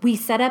we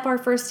set up our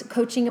first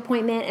coaching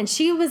appointment, and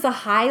she was a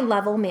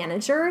high-level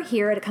manager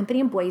here at a company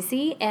in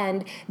Boise,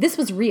 and this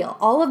was real.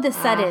 All of a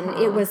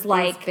sudden, it was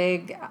like, these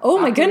big, oh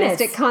my goodness,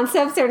 optimistic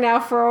concepts are now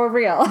for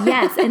real.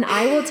 Yes, and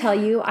I will tell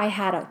you, I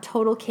had a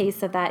total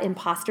case of that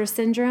imposter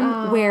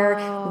syndrome where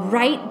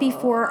right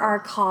before our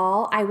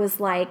call, I was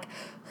like,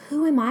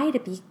 who am I to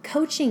be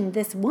coaching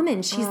this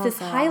woman? She's this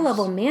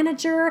high-level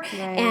manager,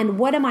 and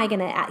what am I going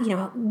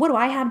to, what do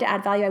I have to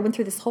add value? I went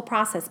through this whole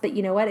process, but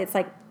you know what? It's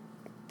like,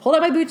 pulled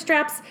out my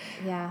bootstraps.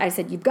 Yeah. I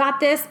said, you've got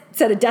this,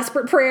 said a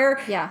desperate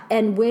prayer, Yeah.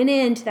 and went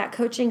into that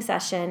coaching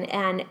session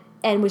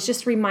and was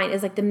just reminded,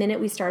 it's like the minute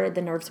we started,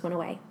 the nerves went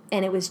away.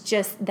 And it was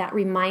just that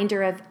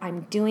reminder of,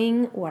 I'm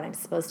doing what I'm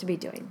supposed to be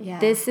doing. Yeah.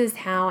 This is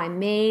how I'm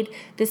made.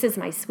 This is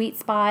my sweet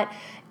spot.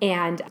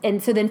 And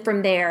so then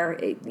from there,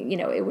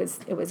 it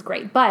was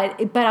great. But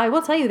I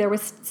will tell you, there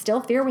was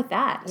still fear with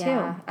that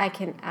Yeah, too. I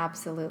can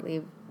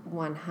absolutely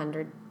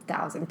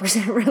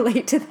 100,000%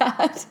 relate to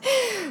that.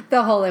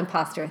 The whole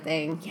imposter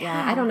thing.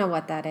 Yeah. I don't know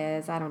what that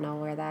is. I don't know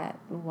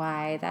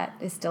why that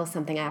is still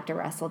something I have to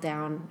wrestle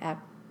down at,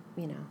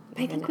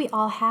 I think we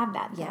all have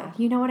that, though. Yeah.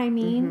 You know what I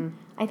mean?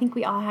 I think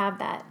we all have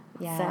that.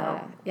 Yeah.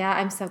 So. Yeah,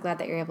 I'm so glad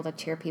that you're able to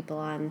cheer people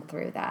on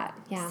through that.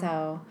 Yeah.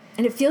 So,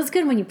 and it feels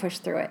good when you push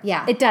through it.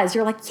 Yeah. It does.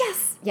 You're like,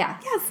 yes. yeah.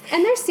 Yes.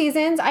 And there's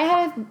seasons. I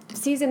had a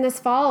season this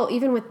fall,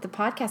 even with the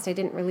podcast, I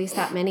didn't release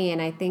that many. And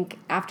I think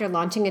after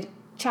launching a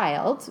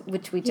child,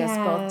 which we just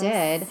both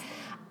did,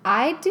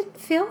 I didn't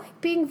feel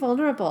like being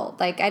vulnerable.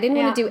 Like, I didn't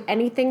want to do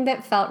anything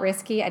that felt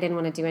risky. I didn't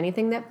want to do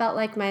anything that felt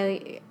like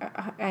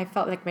I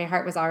felt like my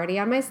heart was already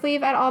on my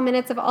sleeve at all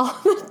minutes of all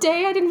the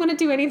day. I didn't want to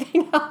do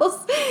anything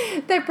else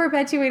that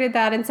perpetuated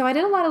that. And so I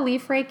did a lot of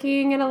leaf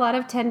raking and a lot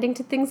of tending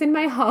to things in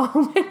my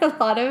home and a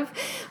lot of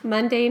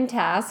mundane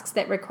tasks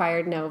that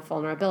required no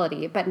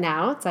vulnerability. But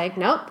now it's like,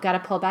 nope, got to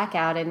pull back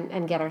out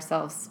and get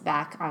ourselves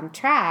back on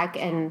track.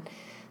 And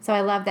so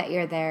I love that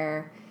you're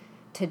there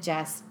to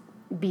just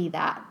be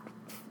that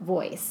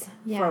voice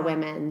for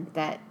women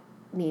that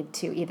need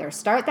to either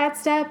start that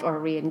step or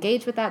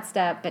re-engage with that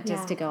step, but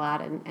just to go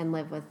out and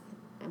live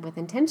with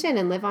intention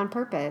and live on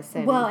purpose.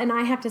 And and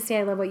I have to say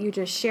I love what you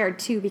just shared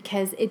too,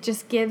 because it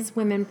just gives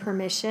women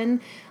permission.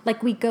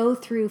 Like, we go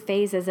through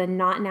phases, and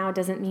not now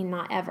doesn't mean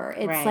not ever.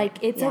 It's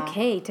like, it's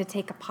okay to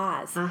take a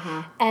pause.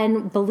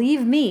 And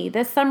believe me,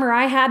 this summer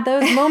I had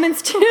those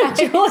moments too,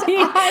 Julie.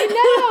 I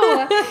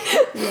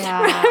know.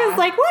 Yeah. I was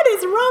like, what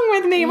is wrong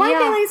with me? Why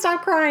can't I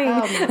stop crying?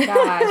 Oh my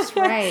gosh.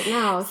 Right.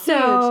 No.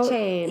 Huge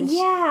change.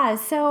 Yeah.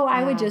 So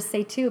I would just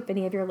say too, if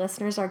any of your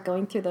listeners are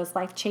going through those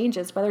life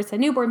changes, whether it's a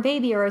newborn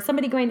baby or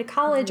somebody going to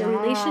college or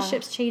Yeah.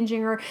 relationships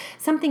changing or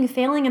something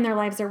failing in their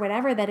lives or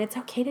whatever, that it's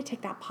okay to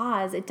take that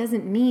pause. It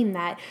doesn't mean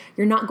that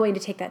you're not going to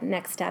take that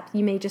next step.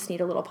 You may just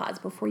need a little pause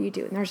before you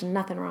do. And there's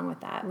nothing wrong with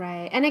that.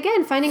 Right. And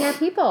again, finding our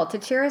people to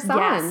cheer us on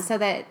Yes. so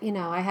that,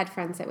 I had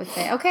friends that would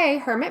say, okay,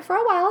 hermit for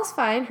a while is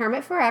fine.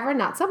 Hermit forever,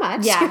 not so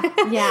much. Yeah.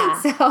 Yeah.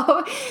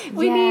 So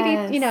we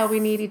Yes.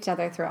 need each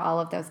other through all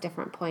of those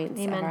different points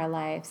Amen. of our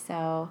life.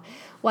 So,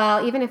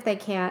 well, even if they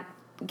can't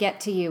get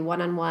to you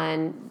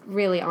one-on-one,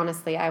 really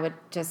honestly, I would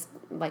just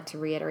like to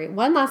reiterate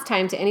one last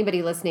time to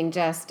anybody listening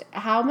just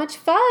how much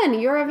fun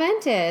your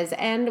event is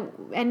and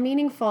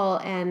meaningful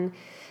and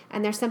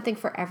there's something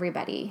for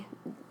everybody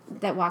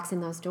that walks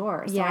in those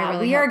doors. Yeah, so I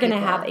really we are hope going to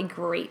people- have a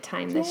great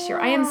time this year.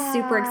 I am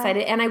super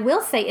excited. And I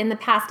will say, in the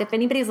past, if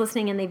anybody's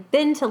listening and they've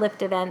been to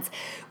Lift events,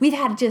 we've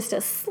had just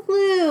a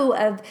slew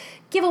of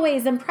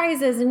giveaways and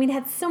prizes, and we'd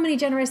had so many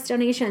generous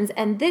donations.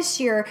 And this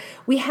year,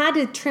 we had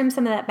to trim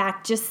some of that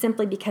back just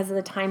simply because of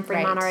the time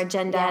frame on Right. our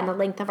agenda Yeah. and the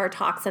length of our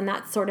talks and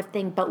that sort of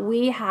thing. But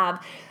we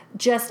have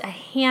just a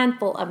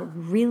handful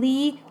of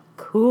really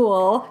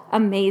cool,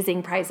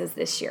 amazing prizes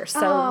this year. So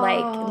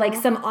like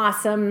some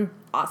awesome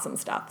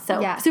stuff.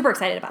 So Yeah. super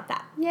excited about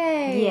that.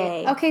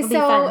 Yay. Okay, It'll be so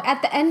fun.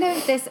 at the end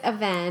of this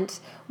event,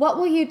 what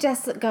will you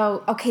just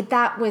go, okay,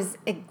 that was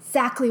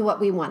exactly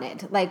what we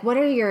wanted. Like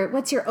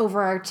what's your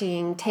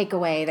overarching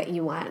takeaway that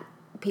you want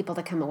people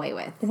to come away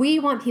with? We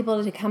want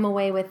people to come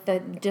away with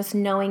just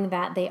knowing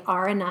that they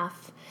are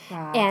enough.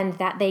 Wow. And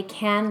that they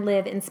can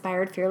live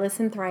inspired, fearless,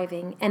 and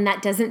thriving. And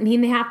that doesn't mean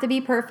they have to be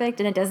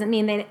perfect, and it doesn't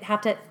mean they have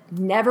to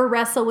never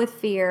wrestle with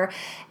fear,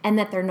 and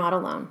that they're not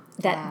alone.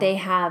 That they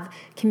have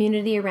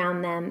community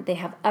around them. They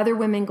have other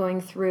women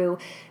going through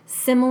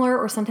similar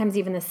or sometimes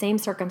even the same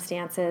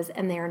circumstances,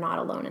 and they are not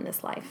alone in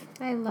this life.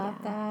 I love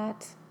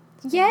that.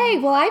 Yay.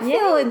 Well, I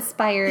feel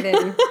inspired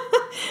and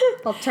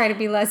I'll try to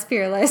be less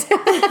fearless.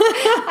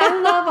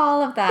 I love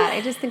all of that. I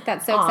just think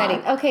that's so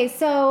exciting. Okay,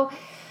 so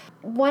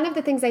one of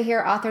the things I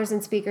hear authors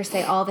and speakers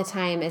say all the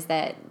time is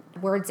that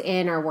words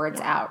in are words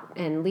out,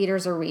 and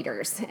leaders are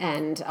readers,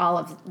 and all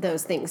of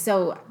those things.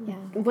 So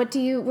where do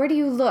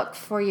you look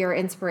for your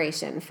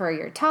inspiration, for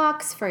your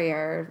talks, for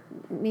your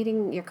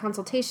meeting, your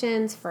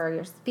consultations, for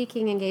your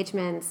speaking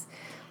engagements?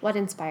 What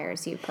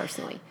inspires you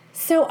personally?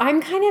 So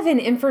I'm kind of an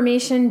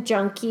information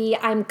junkie.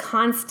 I'm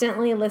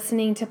constantly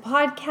listening to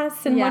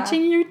podcasts and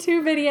watching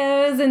YouTube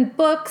videos and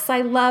books.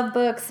 I love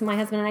books. My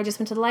husband and I just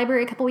went to the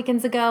library a couple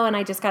weekends ago, and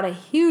I just got a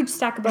huge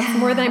stack of books,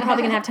 more than I'm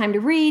probably going to have time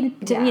to read,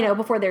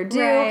 before they're due.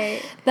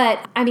 Right.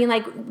 But I mean,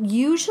 like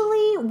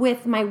usually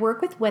with my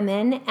work with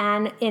women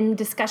and in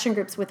discussion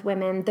groups with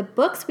women, the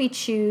books we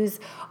choose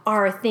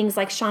are things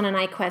like Shauna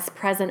Nyquist's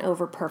Present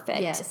Over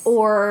Perfect,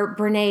 or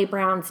Brene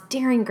Brown's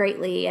Daring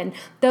Greatly, and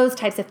those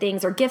types of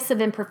things, or Gifts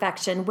of Imperfection,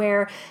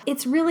 where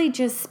it's really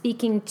just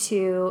speaking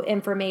to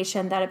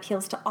information that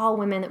appeals to all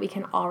women that we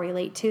can all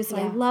relate to. So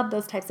I love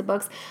those types of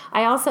books.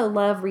 I also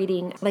love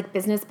reading like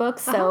business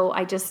books. So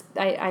I just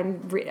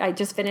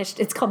finished.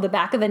 It's called The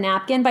Back of a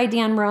Napkin by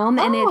Dan Rome,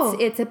 and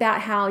it's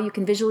about how you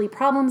can visually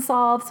problem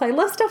solve. So I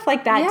love stuff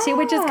like that too,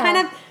 which is kind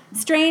of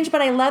strange,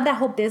 but I love that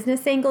whole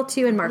business angle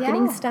too, and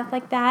marketing stuff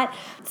like that.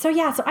 So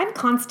so I'm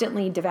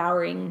constantly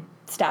devouring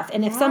stuff.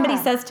 And if somebody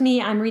says to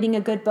me, I'm reading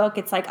a good book,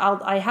 it's like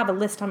I have a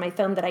list on my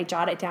phone that I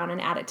jot it down and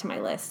add it to my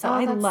list. So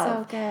I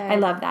love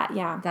that.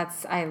 Yeah.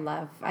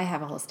 I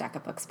have a whole stack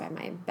of books by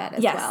my bed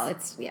as well.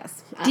 It's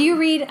do you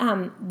read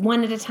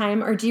one at a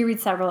time, or do you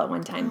read several at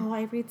one time? Oh,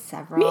 I read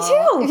several. Me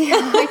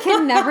too. I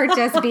can never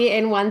just be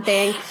in one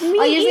thing.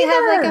 I'll usually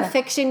have like a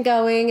fiction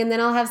going, and then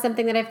I'll have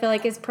something that I feel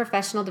like is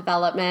professional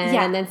development,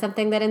 and then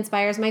something that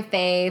inspires my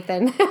faith,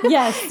 and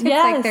it's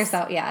like there's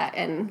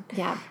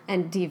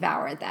and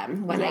devour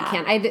them when I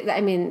can. I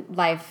mean,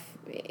 life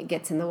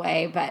gets in the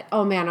way, but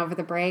oh man, over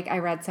the break I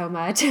read so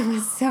much. It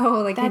was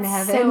so in heaven.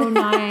 That's so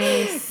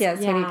nice.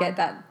 When you get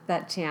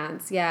that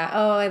chance. Oh,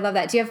 I love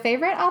that. Do you have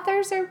favorite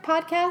authors or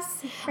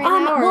podcasts right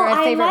now, or a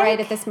favorite right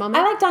at this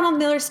moment? I like Donald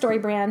Miller's Story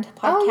Brand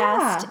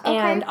podcast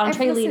and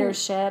Entree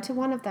Leadership. To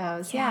one of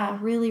those,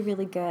 really,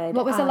 really good.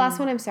 What was the last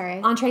one? I'm sorry.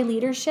 Entree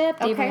Leadership,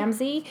 Dave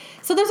Ramsey.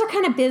 So those are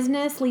kind of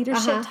business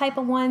leadership type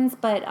of ones,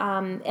 but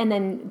and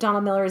then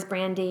Donald Miller's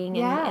branding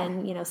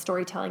and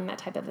storytelling, that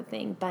type of a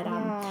thing. But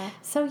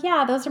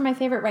those are my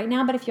favorite right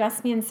now. But if you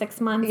ask me in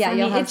 6 months,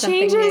 you'll have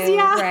something changes. New,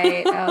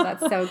 right? Oh,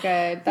 that's so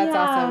good. That's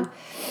awesome.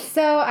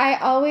 So I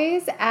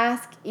always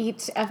ask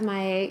each of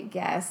my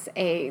guests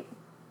a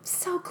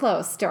so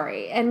close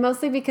story, and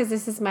mostly because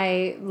this is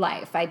my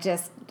life. I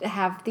just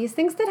have these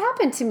things that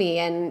happen to me,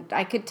 and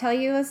I could tell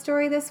you a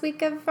story this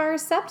week of our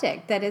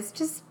subject that is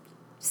just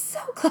so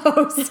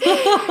close.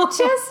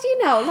 Just,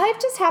 life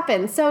just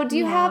happens. So do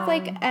you have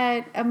like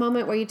a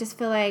moment where you just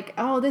feel like,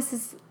 oh, this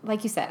is,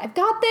 like you said, I've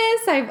got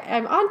this,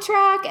 I'm on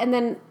track, and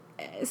then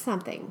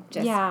something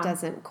just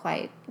doesn't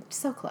quite,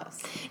 so close.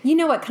 You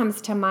know what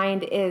comes to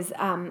mind is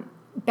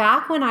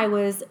back when I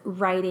was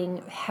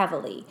writing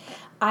heavily,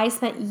 I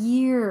spent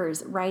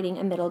years writing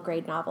a middle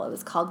grade novel. It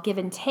was called Give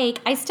and Take.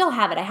 I still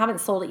have it. I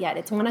haven't sold it yet.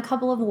 It's won a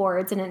couple of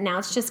awards, and now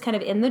it's just kind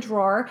of in the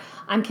drawer.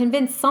 I'm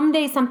convinced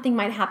someday something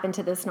might happen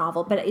to this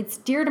novel, but it's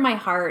dear to my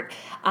heart.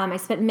 I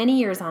spent many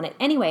years on it.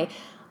 Anyway,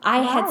 I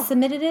had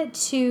submitted it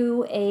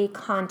to a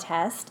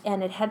contest,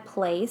 and it had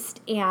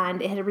placed,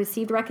 and it had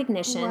received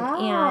recognition,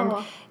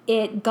 and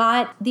it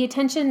got the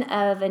attention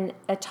of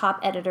a top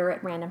editor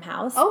at Random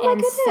House. Oh my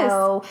goodness.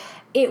 So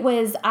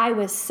I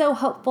was so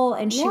hopeful,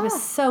 and she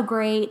was so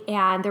great,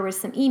 and there was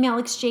some email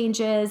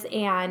exchanges,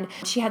 and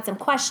she had some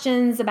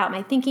questions about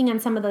my thinking on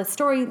some of the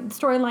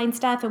storyline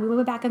stuff, and we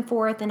went back and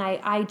forth, and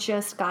I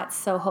just got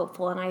so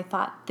hopeful, and I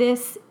thought,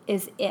 this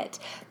is it.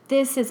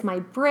 This is my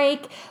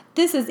break.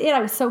 This is it. I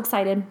was so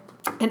excited.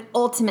 And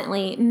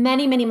ultimately,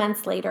 many, many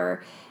months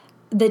later,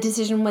 the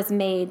decision was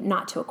made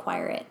not to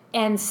acquire it.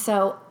 And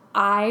so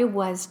I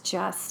was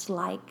just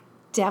like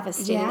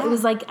devastated. Yeah. It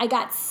was like I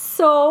got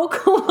so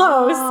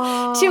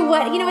close to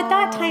what, at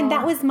that time,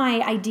 that was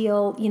my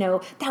ideal,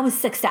 that was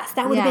success.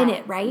 That would have been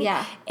it, right?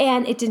 Yeah.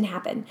 And it didn't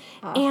happen.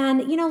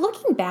 And,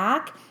 looking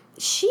back,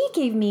 she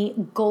gave me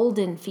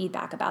golden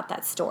feedback about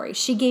that story.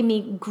 She gave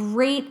me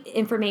great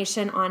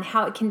information on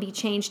how it can be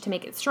changed to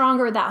make it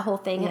stronger, that whole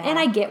thing. Yeah. And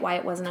I get why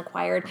it wasn't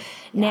acquired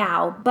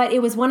now. But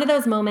it was one of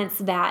those moments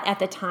that at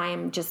the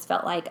time just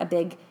felt like a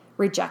big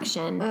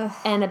rejection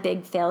and a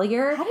big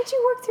failure. How did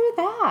you work through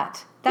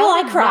that?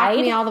 I cried.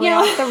 Me all the way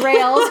off the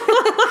rails.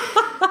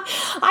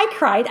 I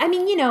cried. I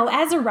mean,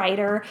 as a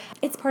writer,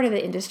 it's part of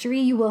the industry.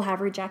 You will have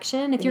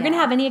rejection. If you're going to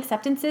have any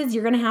acceptances,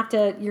 you're going to have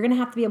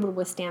to be able to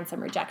withstand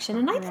some rejection.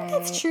 And I think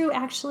that's true,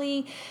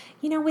 actually,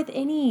 with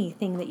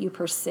anything that you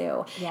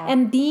pursue. Yeah.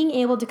 And being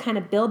able to kind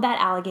of build that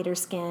alligator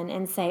skin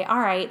and say, all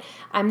right,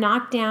 I'm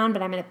knocked down,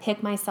 but I'm going to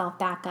pick myself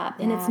back up.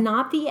 And it's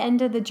not the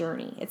end of the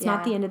journey. It's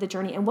not the end of the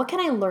journey. And what can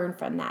I learn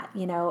from that?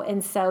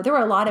 And so there were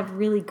a lot of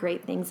really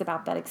great things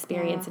about that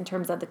experience in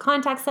terms of the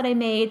contacts that I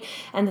made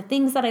and the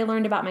things that I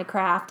learned about my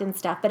craft and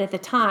stuff. But at the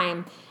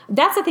time,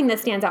 that's the thing that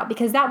stands out,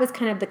 because that was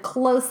kind of the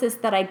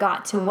closest that I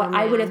got to what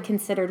I would have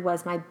considered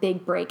was my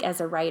big break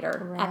as a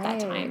writer at that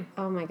time.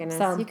 Oh my goodness.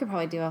 So, you could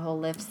probably do a whole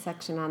lift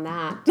section on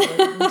that,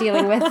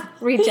 dealing with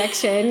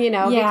rejection,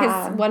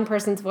 because one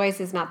person's voice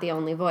is not the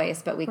only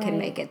voice, but we can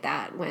make it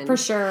that when. For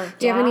sure.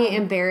 Do you have any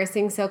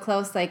embarrassing so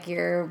close, like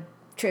you're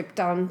tripped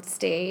on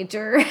stage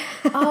or?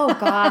 Oh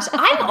gosh,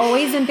 I'm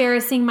always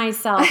embarrassing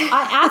myself.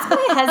 I ask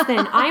my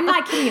husband, I'm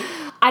not kidding you.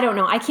 I don't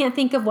know. I can't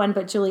think of one,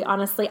 but Julie,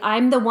 honestly,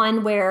 I'm the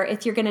one where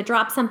if you're going to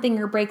drop something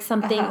or break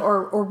something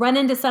or run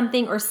into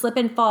something or slip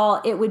and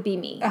fall, it would be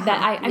me.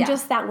 That I'm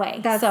just that way.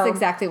 That's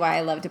exactly why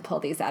I love to pull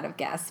these out of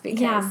guests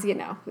because,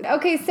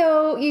 Okay,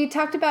 so you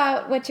talked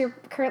about what you're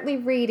currently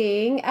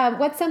reading.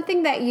 What's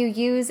something that you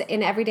use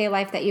in everyday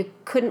life that you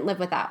couldn't live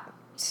without?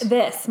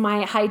 This,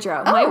 my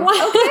Hydro.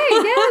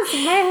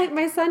 Yes.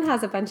 My son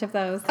has a bunch of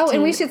those. Oh,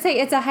 and we should say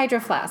it's a Hydro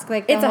flask.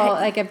 It's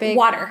a big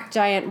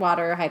giant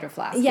water Hydro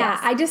flask. Yeah, yes.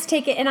 I just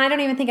take it, and I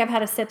don't even think I've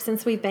had a sip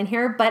since we've been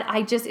here, but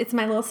it's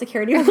my little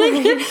security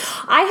blanket.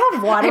 I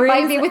have water.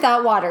 I might be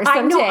without water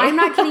someday. No, I'm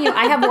not kidding you.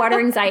 I have water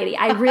anxiety.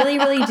 I really,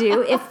 really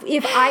do.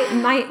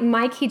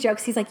 Mike, he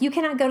jokes, he's like, you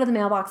cannot go to the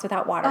mailbox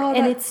without water. Oh,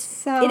 and it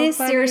is funny.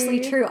 Seriously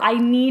true. I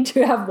need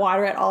to have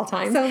water at all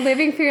times. So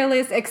living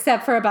fearless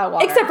except for about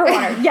water. Except for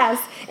water, yes.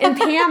 And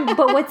Pam,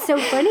 but what's so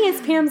funny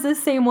is Pam's the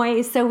same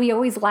way. So we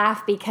always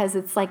laugh because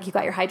it's like, you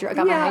got your Hydro, I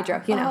got my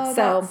Hydro,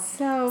 So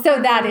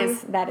that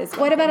is.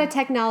 What about a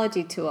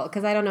technology tool?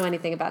 Because I don't know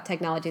anything about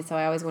technology, so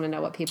I always want to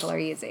know what people are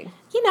using.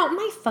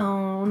 My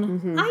phone.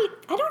 Mm-hmm. I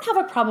don't have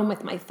a problem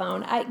with my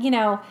phone.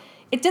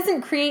 It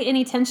doesn't create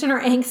any tension or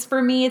angst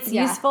for me. It's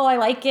useful. I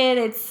like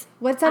it.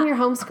 What's on your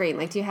home screen?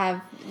 Like, do you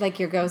have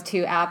your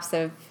go-to apps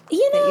that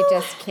you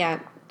just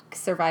can't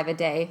survive a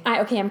day?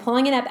 I'm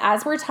pulling it up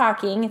as we're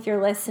talking, if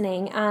you're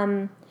listening.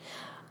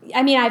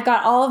 I've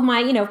got all of my,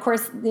 of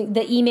course,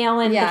 the email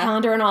and the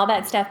calendar and all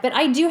that stuff. But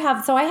I do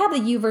have, I have the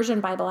YouVersion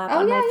Bible app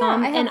on my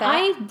phone.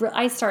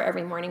 I start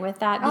every morning with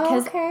that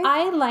because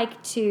I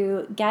like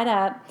to get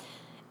up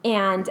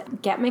and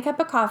get my cup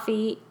of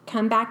coffee,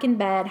 come back in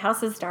bed,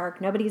 house is dark,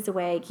 nobody's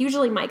awake.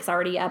 Usually Mike's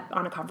already up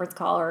on a conference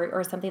call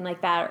or something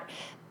like that.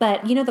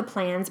 But the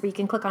plans where you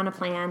can click on a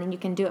plan and you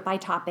can do it by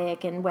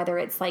topic, and whether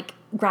it's like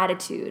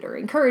gratitude or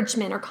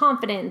encouragement or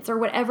confidence or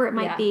whatever it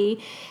might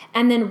be,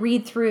 and then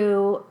read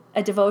through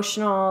a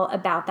devotional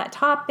about that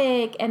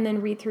topic, and then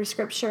read through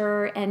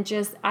scripture, and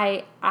just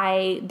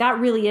that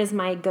really is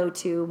my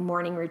go-to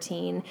morning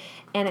routine,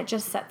 and it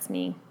just sets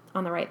me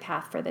on the right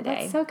path for the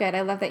day. That's so good.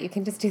 I love that you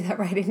can just do that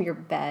right in your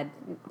bed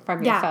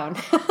from your phone.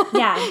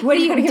 What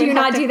do you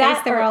not do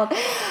that? The world.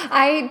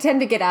 I tend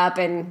to get up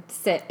and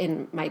sit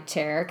in my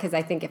chair because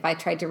I think if I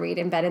tried to read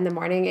in bed in the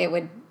morning, it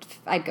would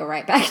I'd go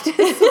right back to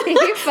sleep.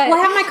 But well,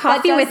 I have my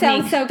coffee with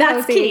me. So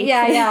that's cozy. key.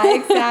 Yeah,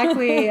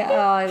 exactly. Oh,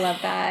 I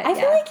love that. I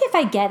feel like if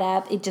I get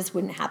up, it just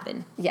wouldn't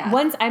happen. Yeah.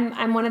 Once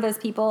I'm one of those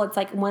people. It's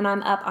like when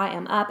I'm up, I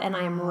am up, and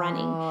I am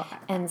running.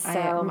 And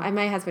so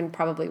my husband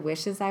probably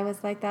wishes I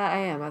was like that. I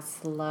am a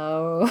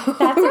slow.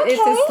 That's okay.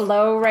 It's a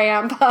slow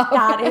ramp up.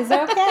 That is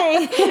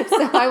okay.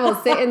 So I will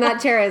sit in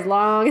that chair as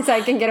long as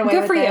I can get away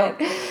Good with for it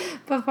you.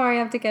 before I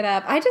have to get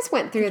up. I just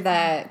went through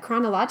the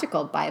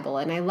chronological Bible,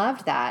 and I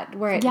loved that,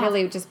 where it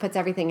really just puts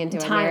everything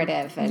into a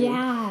narrative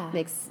and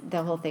makes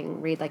the whole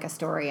thing read like a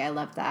story. I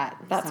love that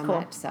so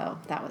much. So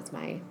that was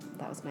my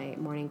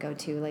morning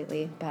go-to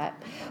lately. But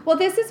well,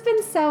 this has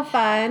been so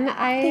fun.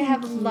 I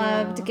have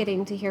loved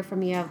getting to hear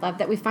from you. I've loved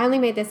that we finally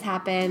made this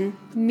happen.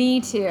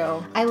 Me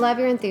too. I love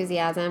your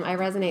enthusiasm. I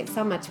resonate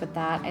so much with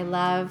that. I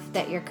love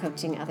that you're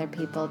coaching other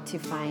people to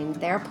find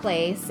their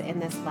place in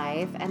this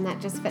life, and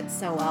that just fits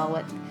so well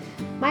with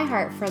my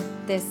heart for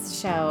this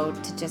show,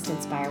 to just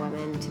inspire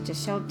women to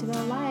just show up to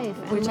their life.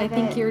 Which I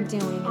think you're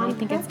doing. And I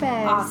think it's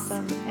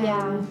awesome.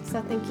 Yeah.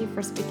 So thank you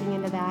for speaking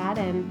into that.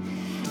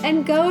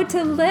 And go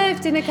to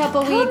Lift in a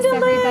couple weeks, to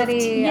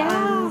everybody, Lift.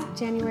 on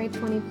January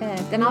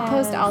 25th. And I'll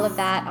post all of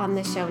that on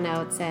the show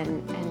notes,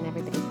 and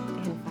everybody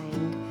can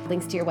find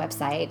links to your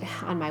website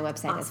on my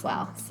website as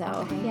well.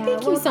 So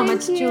thank you so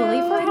much,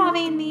 Julie, for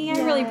having me.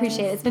 I really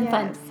appreciate it. It's been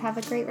fun. Have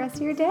a great rest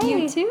of your day.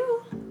 You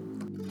too.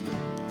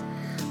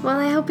 Well,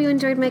 I hope you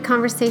enjoyed my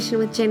conversation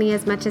with Jenny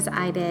as much as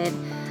I did.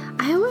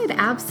 I would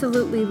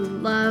absolutely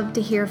love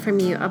to hear from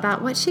you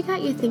about what she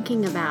got you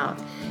thinking about.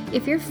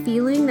 If you're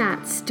feeling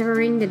that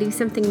stirring to do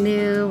something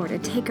new or to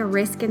take a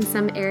risk in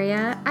some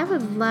area, I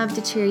would love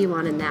to cheer you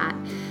on in that.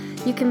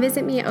 You can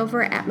visit me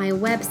over at my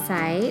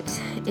website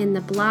in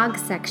the blog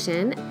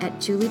section at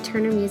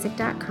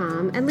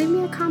julieturnermusic.com and leave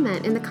me a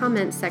comment in the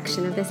comments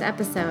section of this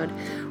episode.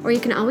 Or you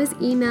can always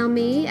email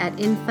me at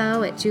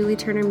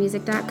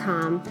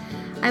info@julieturnermusic.com.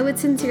 I would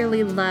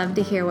sincerely love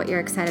to hear what you're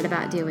excited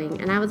about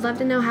doing, and I would love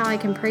to know how I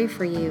can pray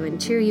for you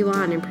and cheer you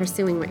on in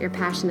pursuing what you're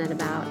passionate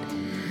about.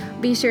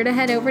 Be sure to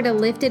head over to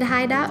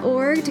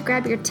liftedhigh.org to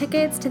grab your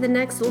tickets to the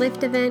next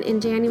Lift event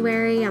in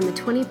January on the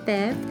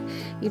 25th.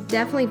 You'd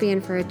definitely be in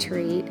for a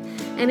treat.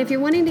 And if you're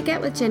wanting to get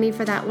with Jenny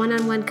for that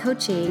one-on-one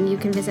coaching, you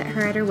can visit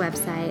her at her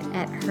website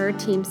at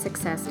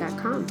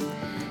herteamsuccess.com.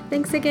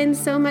 Thanks again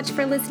so much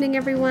for listening,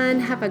 everyone.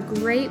 Have a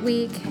great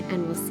week,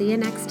 and we'll see you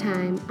next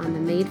time on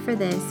the Made for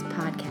This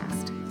podcast.